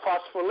in the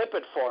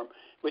phospholipid form,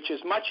 which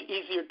is much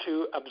easier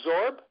to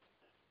absorb.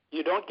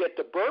 You don't get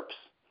the burps,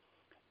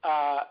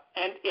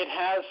 and it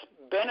has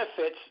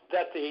benefits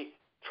that the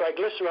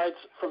triglycerides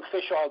from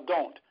fish oil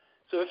don't.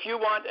 So if you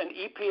want an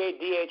EPA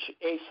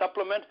DHA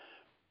supplement,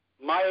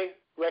 my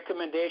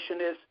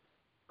recommendation is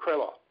krill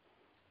oil.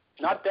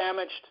 Not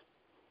damaged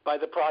by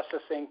the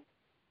processing,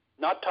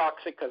 not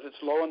toxic because it's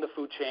low in the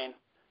food chain,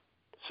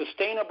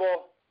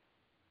 sustainable,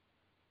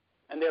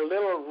 and they're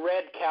little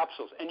red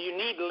capsules, and you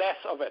need less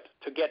of it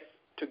to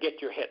get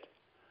your hit.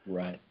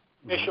 Right.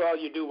 Fish oil,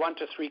 you do 1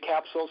 to 3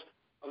 capsules.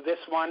 Of this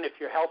one, if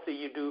you're healthy,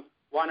 you do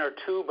 1 or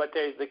 2, but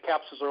the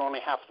capsules are only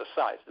half the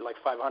size. They're like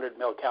 500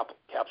 ml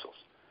capsules.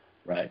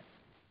 Right.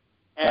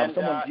 And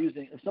now,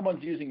 if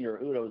someone's using your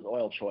Udo's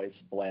Oil Choice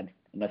blend,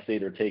 and let's say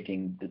they're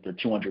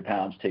 200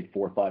 pounds, take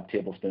 4 or 5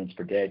 tablespoons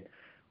per day,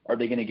 are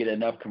they going to get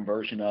enough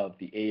conversion of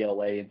the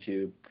ALA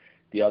into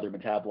the other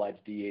metabolites,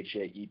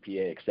 DHA,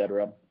 EPA, et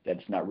cetera?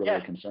 That's not really a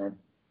concern.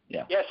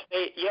 Yeah. Yes,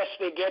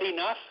 they get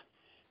enough.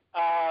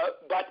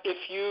 But if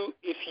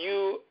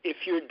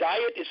your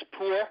diet is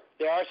poor,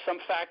 there are some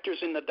factors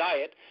in the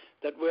diet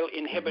that will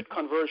inhibit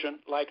conversion,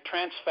 like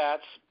trans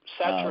fats,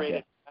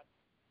 saturated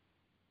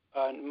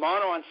fats,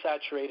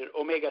 monounsaturated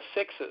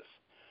omega-6s,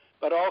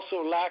 but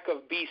also lack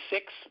of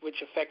B6,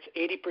 which affects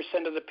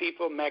 80% of the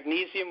people,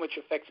 magnesium, which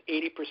affects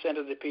 80%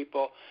 of the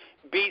people,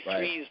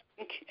 B3,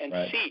 zinc, and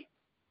C.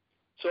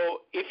 So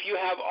if you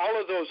have all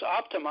of those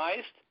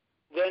optimized,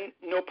 then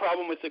no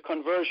problem with the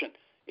conversion.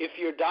 If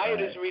your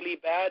diet is really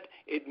bad,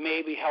 it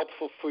may be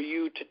helpful for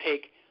you to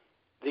take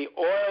the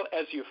oil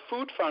as your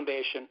food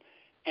foundation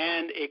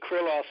and a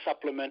krill oil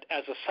supplement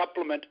as a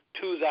supplement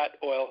to that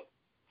oil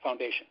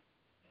foundation.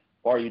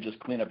 Or you just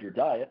clean up your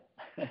diet.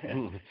 There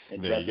you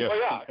go.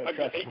 Oh,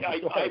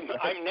 yeah.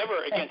 I'm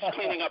never against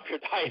cleaning up your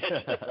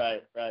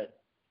diet. Right.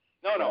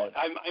 No. Right.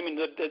 I mean,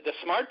 the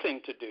smart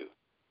thing to do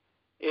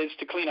is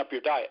to clean up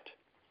your diet.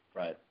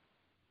 Right.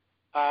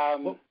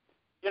 And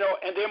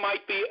there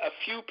might be a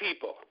few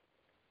people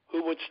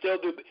who would still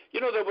do,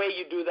 the way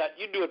you do that,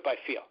 you do it by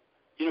feel.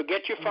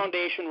 Get your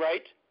foundation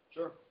right.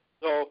 Sure.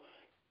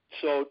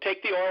 So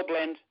take the oil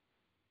blend,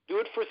 do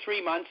it for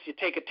 3 months. You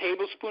take a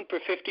tablespoon per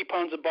 50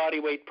 pounds of body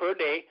weight per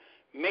day,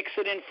 mix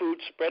it in food,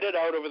 spread it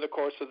out over the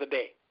course of the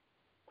day.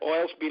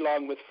 Oils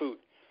belong with food.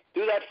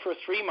 Do that for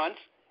 3 months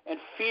and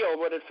feel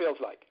what it feels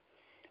like.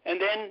 And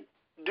then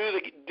do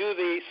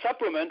the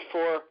supplement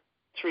for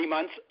 3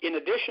 months in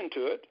addition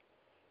to it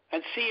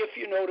and see if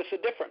you notice a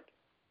difference.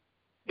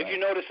 If you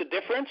notice a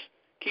difference,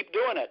 keep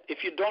doing it.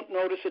 If you don't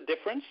notice a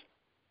difference,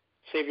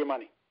 save your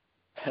money.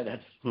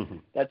 that's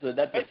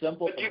a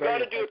simple. But you got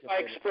to do it by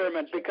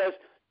experiment because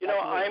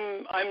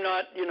I'm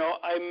not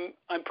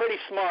I'm pretty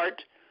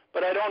smart,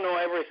 but I don't know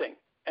everything.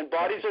 And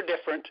bodies are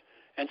different,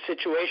 and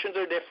situations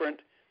are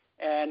different,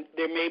 and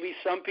there may be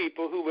some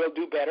people who will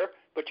do better,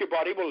 but your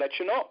body will let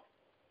you know.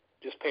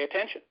 Just pay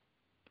attention.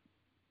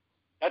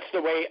 That's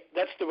the way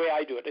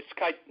I do it.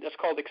 That's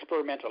called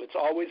experimental. It's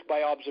always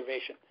by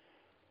observation.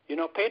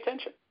 Pay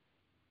attention.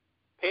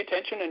 Pay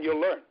attention, and you'll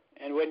learn.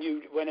 And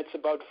when it's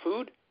about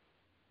food,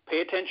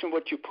 pay attention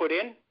what you put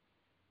in.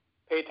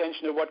 Pay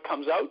attention to what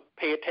comes out.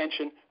 Pay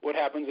attention what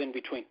happens in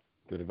between.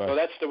 Good advice. So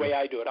that's the way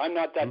I do it. I'm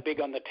not that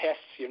big on the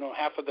tests.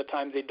 Half of the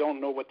time they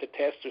don't know what the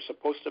tests are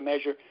supposed to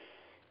measure.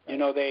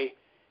 They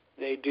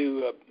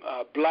do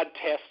blood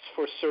tests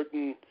for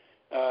certain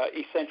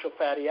essential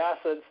fatty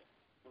acids,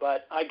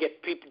 but I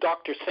get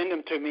doctors send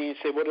them to me and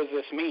say, what does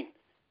this mean?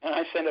 And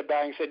I send it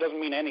back and say, it doesn't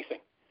mean anything.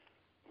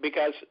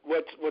 Because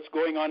what's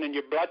going on in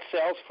your blood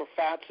cells for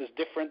fats is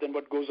different than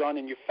what goes on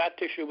in your fat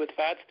tissue with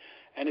fats,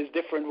 and is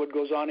different what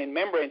goes on in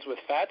membranes with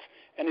fats,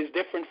 and is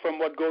different from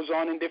what goes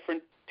on in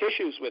different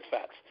tissues with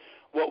fats.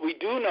 What we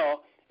do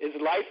know is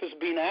life has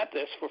been at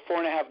this for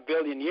 4.5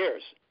 billion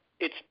years.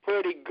 It's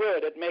pretty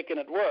good at making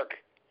it work.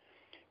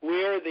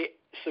 We're the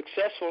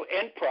successful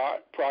end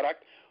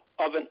product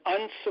of an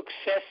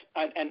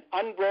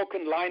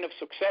unbroken line of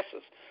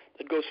successes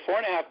that goes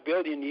 4.5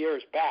 billion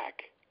years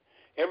back.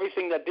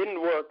 Everything that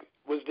didn't work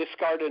was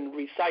discarded and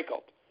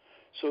recycled.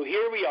 So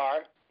here we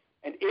are,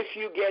 and if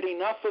you get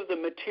enough of the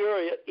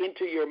material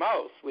into your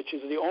mouth, which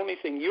is the only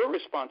thing you're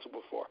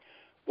responsible for,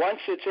 once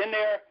it's in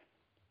there,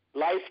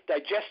 life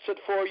digests it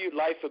for you,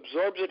 life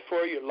absorbs it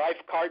for you, life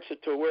carts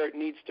it to where it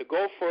needs to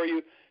go for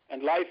you,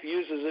 and life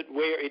uses it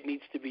where it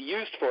needs to be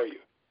used for you.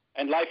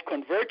 And life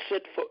converts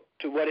it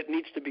to what it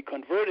needs to be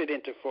converted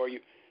into for you.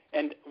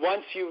 And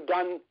once you've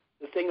done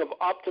the thing of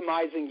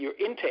optimizing your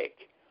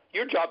intake,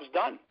 your job's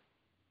done.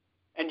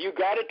 And you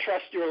got to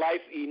trust your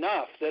life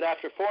enough that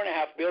after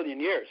 4.5 billion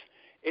years,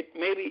 it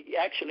maybe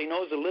actually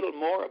knows a little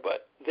more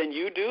than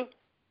you do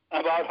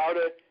about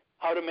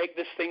how to make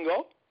this thing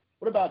go.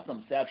 What about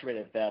some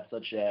saturated fats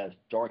such as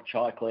dark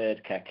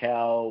chocolate,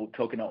 cacao,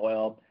 coconut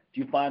oil? Do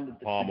you find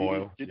that palm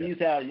oil? Do these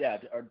have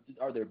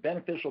are there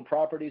beneficial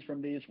properties from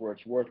these where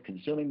it's worth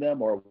consuming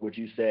them, or would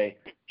you say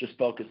just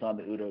focus on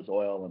the Udo's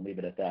oil and leave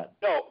it at that?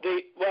 No,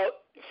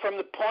 from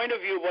the point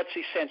of view, what's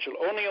essential?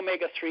 Only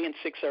omega-3 and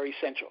 6 are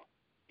essential.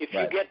 If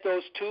you get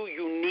those two,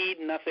 you need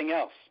nothing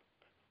else.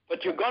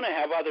 But you're going to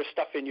have other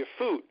stuff in your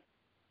food,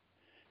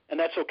 and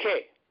that's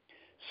okay.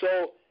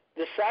 So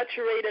the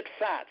saturated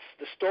fats,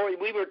 the story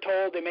we were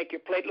told, they make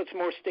your platelets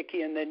more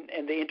sticky and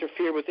they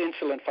interfere with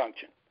insulin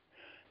function.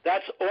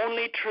 That's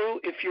only true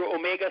if you're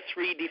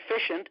omega-3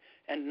 deficient,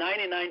 and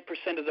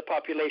 99% of the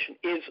population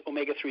is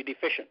omega-3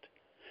 deficient.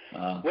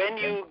 When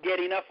you get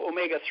enough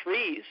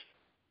omega-3s,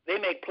 they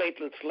make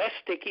platelets less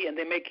sticky and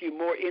they make you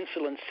more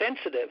insulin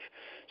sensitive.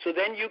 So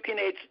then you can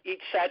eat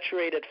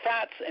saturated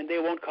fats and they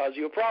won't cause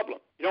you a problem.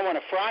 You don't want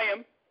to fry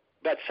them,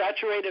 but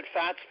saturated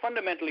fats,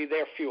 fundamentally,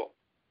 they're fuel.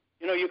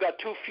 You got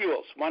two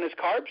fuels. One is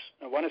carbs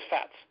and one is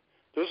fats.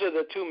 Those are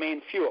the two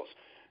main fuels.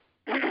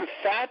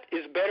 Fat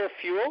is better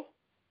fuel.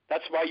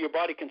 That's why your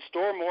body can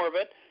store more of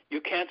it. You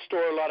can't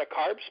store a lot of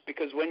carbs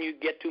because when you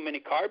get too many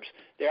carbs,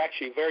 they're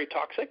actually very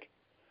toxic.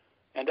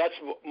 And that's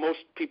what most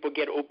people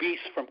get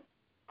obese from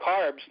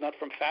carbs, not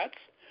from fats.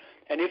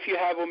 And if you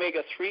have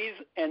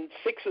omega-3s and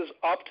 6s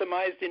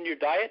optimized in your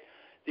diet,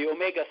 the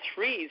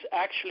omega-3s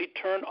actually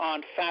turn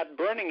on fat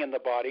burning in the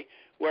body,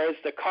 whereas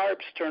the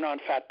carbs turn on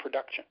fat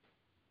production.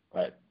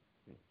 Right.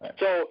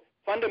 So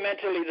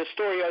fundamentally, the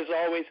story is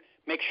always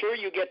make sure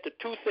you get the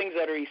two things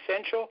that are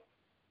essential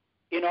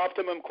in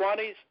optimum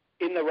quantities,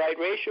 in the right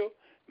ratio,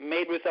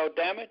 made without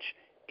damage,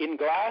 in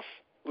glass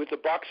with the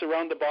box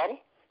around the bottle.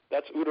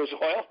 That's Udo's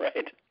oil,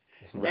 right?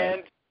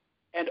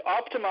 And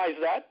optimize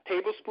that,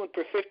 tablespoon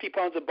per 50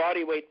 pounds of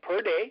body weight per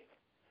day.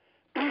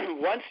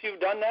 Once you've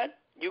done that,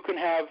 you can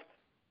have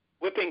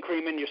whipping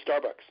cream in your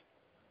Starbucks.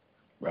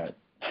 Right.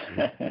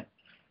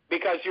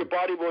 Because your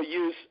body will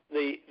use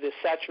the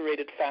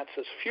saturated fats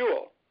as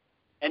fuel.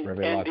 And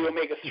the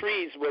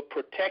omega-3s will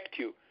protect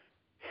you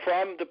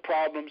from the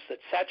problems that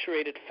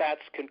saturated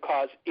fats can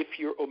cause if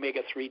you're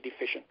omega-3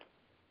 deficient.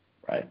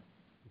 Right.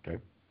 Okay.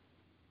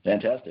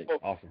 Fantastic.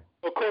 Awesome.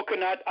 Well,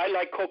 coconut, I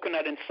like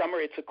coconut in summer.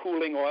 It's a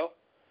cooling oil.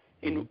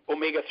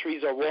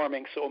 Omega-3s are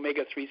warming, so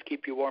omega-3s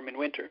keep you warm in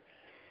winter.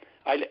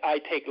 I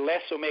take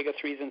less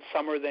omega-3s in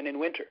summer than in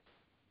winter.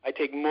 I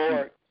take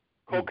more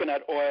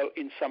coconut oil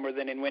in summer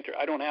than in winter.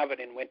 I don't have it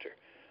in winter.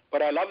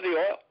 but I love the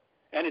oil,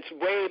 and it's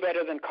way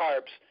better than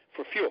carbs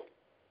for fuel.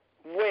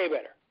 Way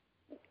better.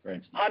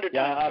 Right. 100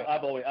 yeah, times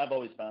I've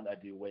always found I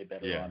do way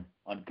better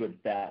on good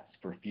fats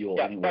for fuel.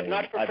 Yeah, anyway. but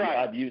not for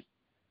frying.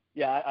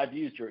 I've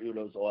used your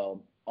Udo's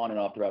oil on and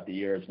off throughout the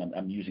years, and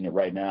I'm using it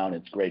right now, and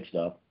it's great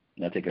stuff.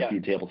 I take a few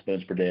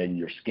tablespoons per day, and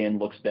your skin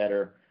looks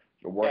better,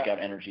 your workout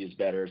energy is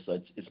better, so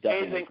it's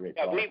definitely a great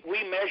product.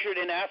 We measured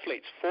in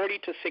athletes 40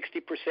 to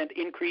 60%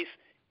 increase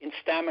in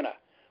stamina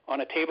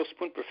on a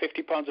tablespoon per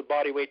 50 pounds of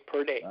body weight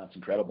per day. That's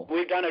incredible.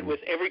 We've done it with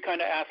every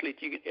kind of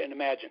athlete you can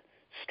imagine.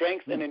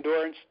 Strength and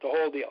endurance, the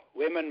whole deal.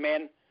 Women,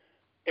 men,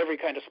 every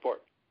kind of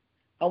sport.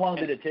 How long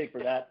did it take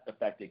for that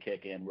effect to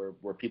kick in?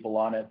 Were people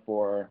on it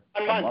for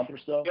a month or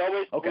so? We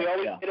always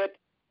did it.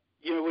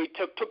 We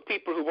took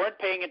people who weren't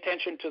paying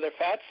attention to their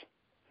fats.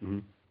 Mm-hmm.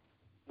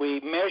 We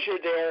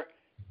measured their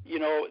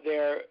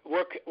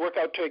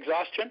workout to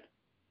exhaustion.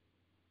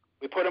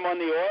 We put them on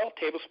the oil,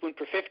 tablespoon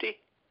per 50,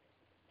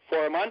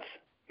 for a month.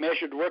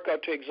 Measured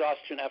workout to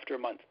exhaustion after a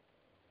month.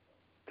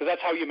 Because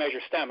that's how you measure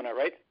stamina,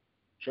 right?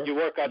 Sure. You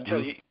work out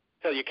till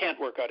you can't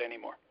work out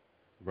anymore.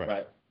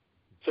 Right.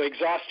 So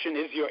exhaustion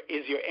is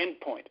your end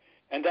point,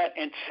 and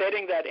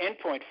setting that end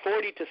point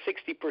 40 to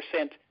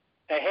 60%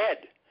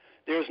 ahead.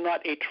 There's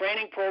not a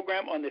training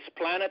program on this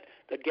planet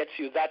that gets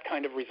you that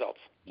kind of results.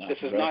 This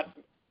is not.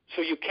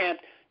 So you can't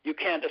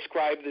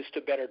ascribe this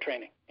to better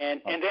training.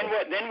 And then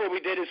what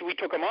we did is we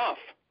took them off,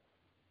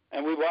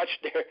 and we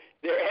watched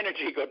their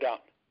energy go down.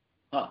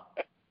 Huh.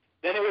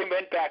 Then we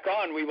went back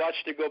on. We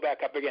watched it go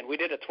back up again. We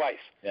did it twice.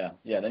 Yeah.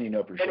 Then you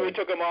know for sure. Then we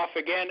took them off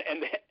again,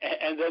 and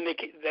then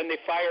they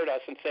fired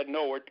us and said,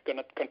 no, we're going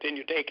to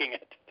continue taking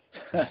it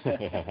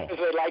because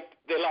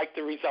they liked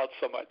the results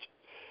so much.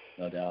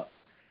 No doubt.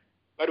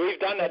 But we've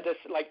done that.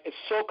 It's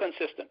so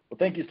consistent. Well,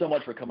 thank you so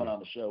much for coming on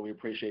the show. We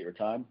appreciate your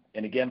time.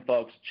 And again,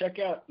 folks, check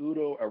out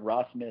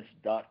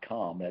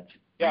UdoErasmus.com. That's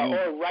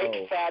or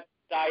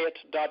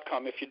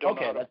rightfatdiet.com if you don't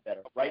know. Okay, that's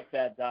better.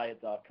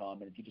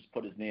 Rightfatdiet.com. And if you just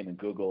put his name in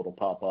Google, it'll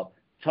pop up.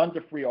 Tons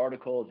of free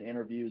articles,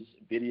 interviews,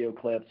 video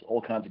clips,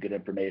 all kinds of good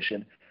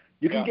information.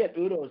 You can get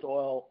Udo's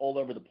oil all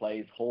over the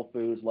place, Whole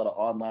Foods, a lot of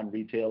online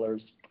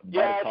retailers.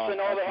 Yeah, it's in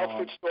all the health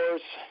food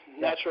stores,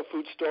 natural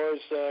food stores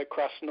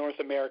across North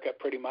America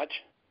pretty much.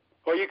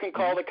 Or you can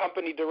call the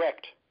company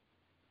direct.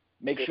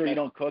 Make sure you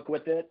don't cook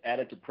with it. Add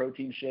it to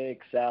protein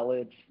shakes,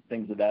 salads,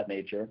 things of that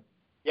nature.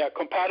 Yeah,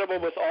 compatible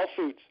with all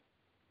foods.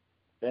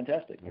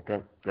 Fantastic.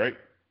 Okay, great.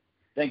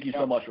 Thank you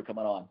so much for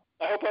coming on.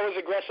 I hope I was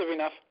aggressive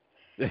enough.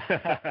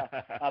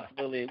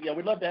 Absolutely. Yeah,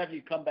 we'd love to have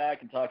you come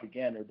back and talk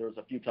again. There was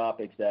a few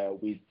topics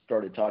that we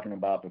started talking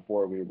about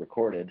before we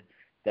recorded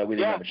that we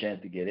didn't have a chance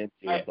to get into.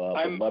 I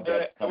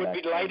would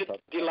be delighted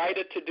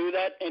to do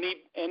that.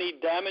 Any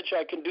damage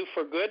I can do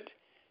for good,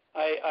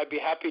 I'd be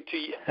happy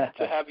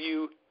to have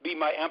you be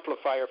my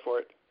amplifier for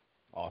it.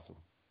 Awesome.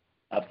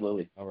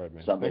 Absolutely. All right,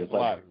 man. Thanks a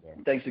lot.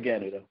 Thanks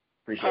again, Udo.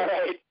 Appreciate it. All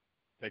right.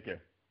 Take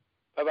care.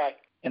 Bye-bye.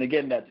 And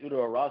again, that's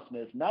Udo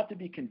Erasmus, not to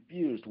be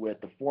confused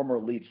with the former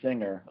lead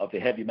singer of the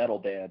heavy metal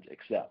band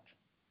Accept.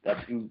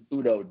 That's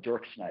Udo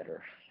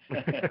Dirkschneider.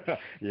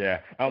 Yeah,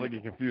 I don't think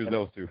you confuse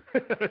those two.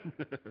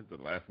 It's the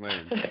last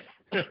name.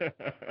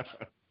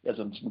 There's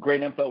some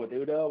great info with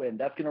Udo, and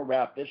that's going to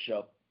wrap this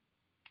show.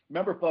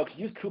 Remember, folks,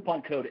 use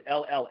coupon code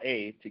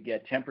LLA to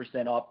get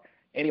 10% off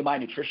any of my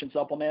nutrition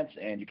supplements,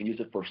 and you can use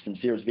it for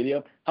Sincere's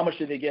video. How much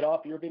did they get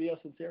off your video,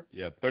 Sincere?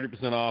 Yeah,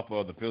 30% off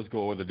of the physical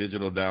or the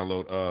digital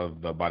download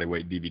of the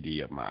bodyweight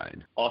DVD of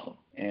mine. Awesome.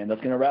 And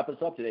that's going to wrap us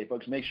up today,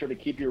 folks. Make sure to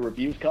keep your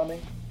reviews coming.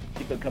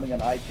 Keep them coming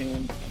on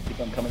iTunes. Keep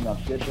them coming on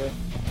Stitcher.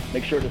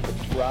 Make sure to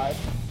subscribe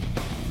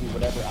to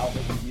whatever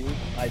outlet you use,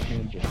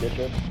 iTunes or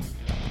Stitcher.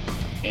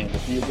 And we'll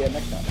see you again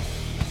next time.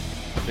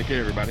 Take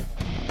care, everybody.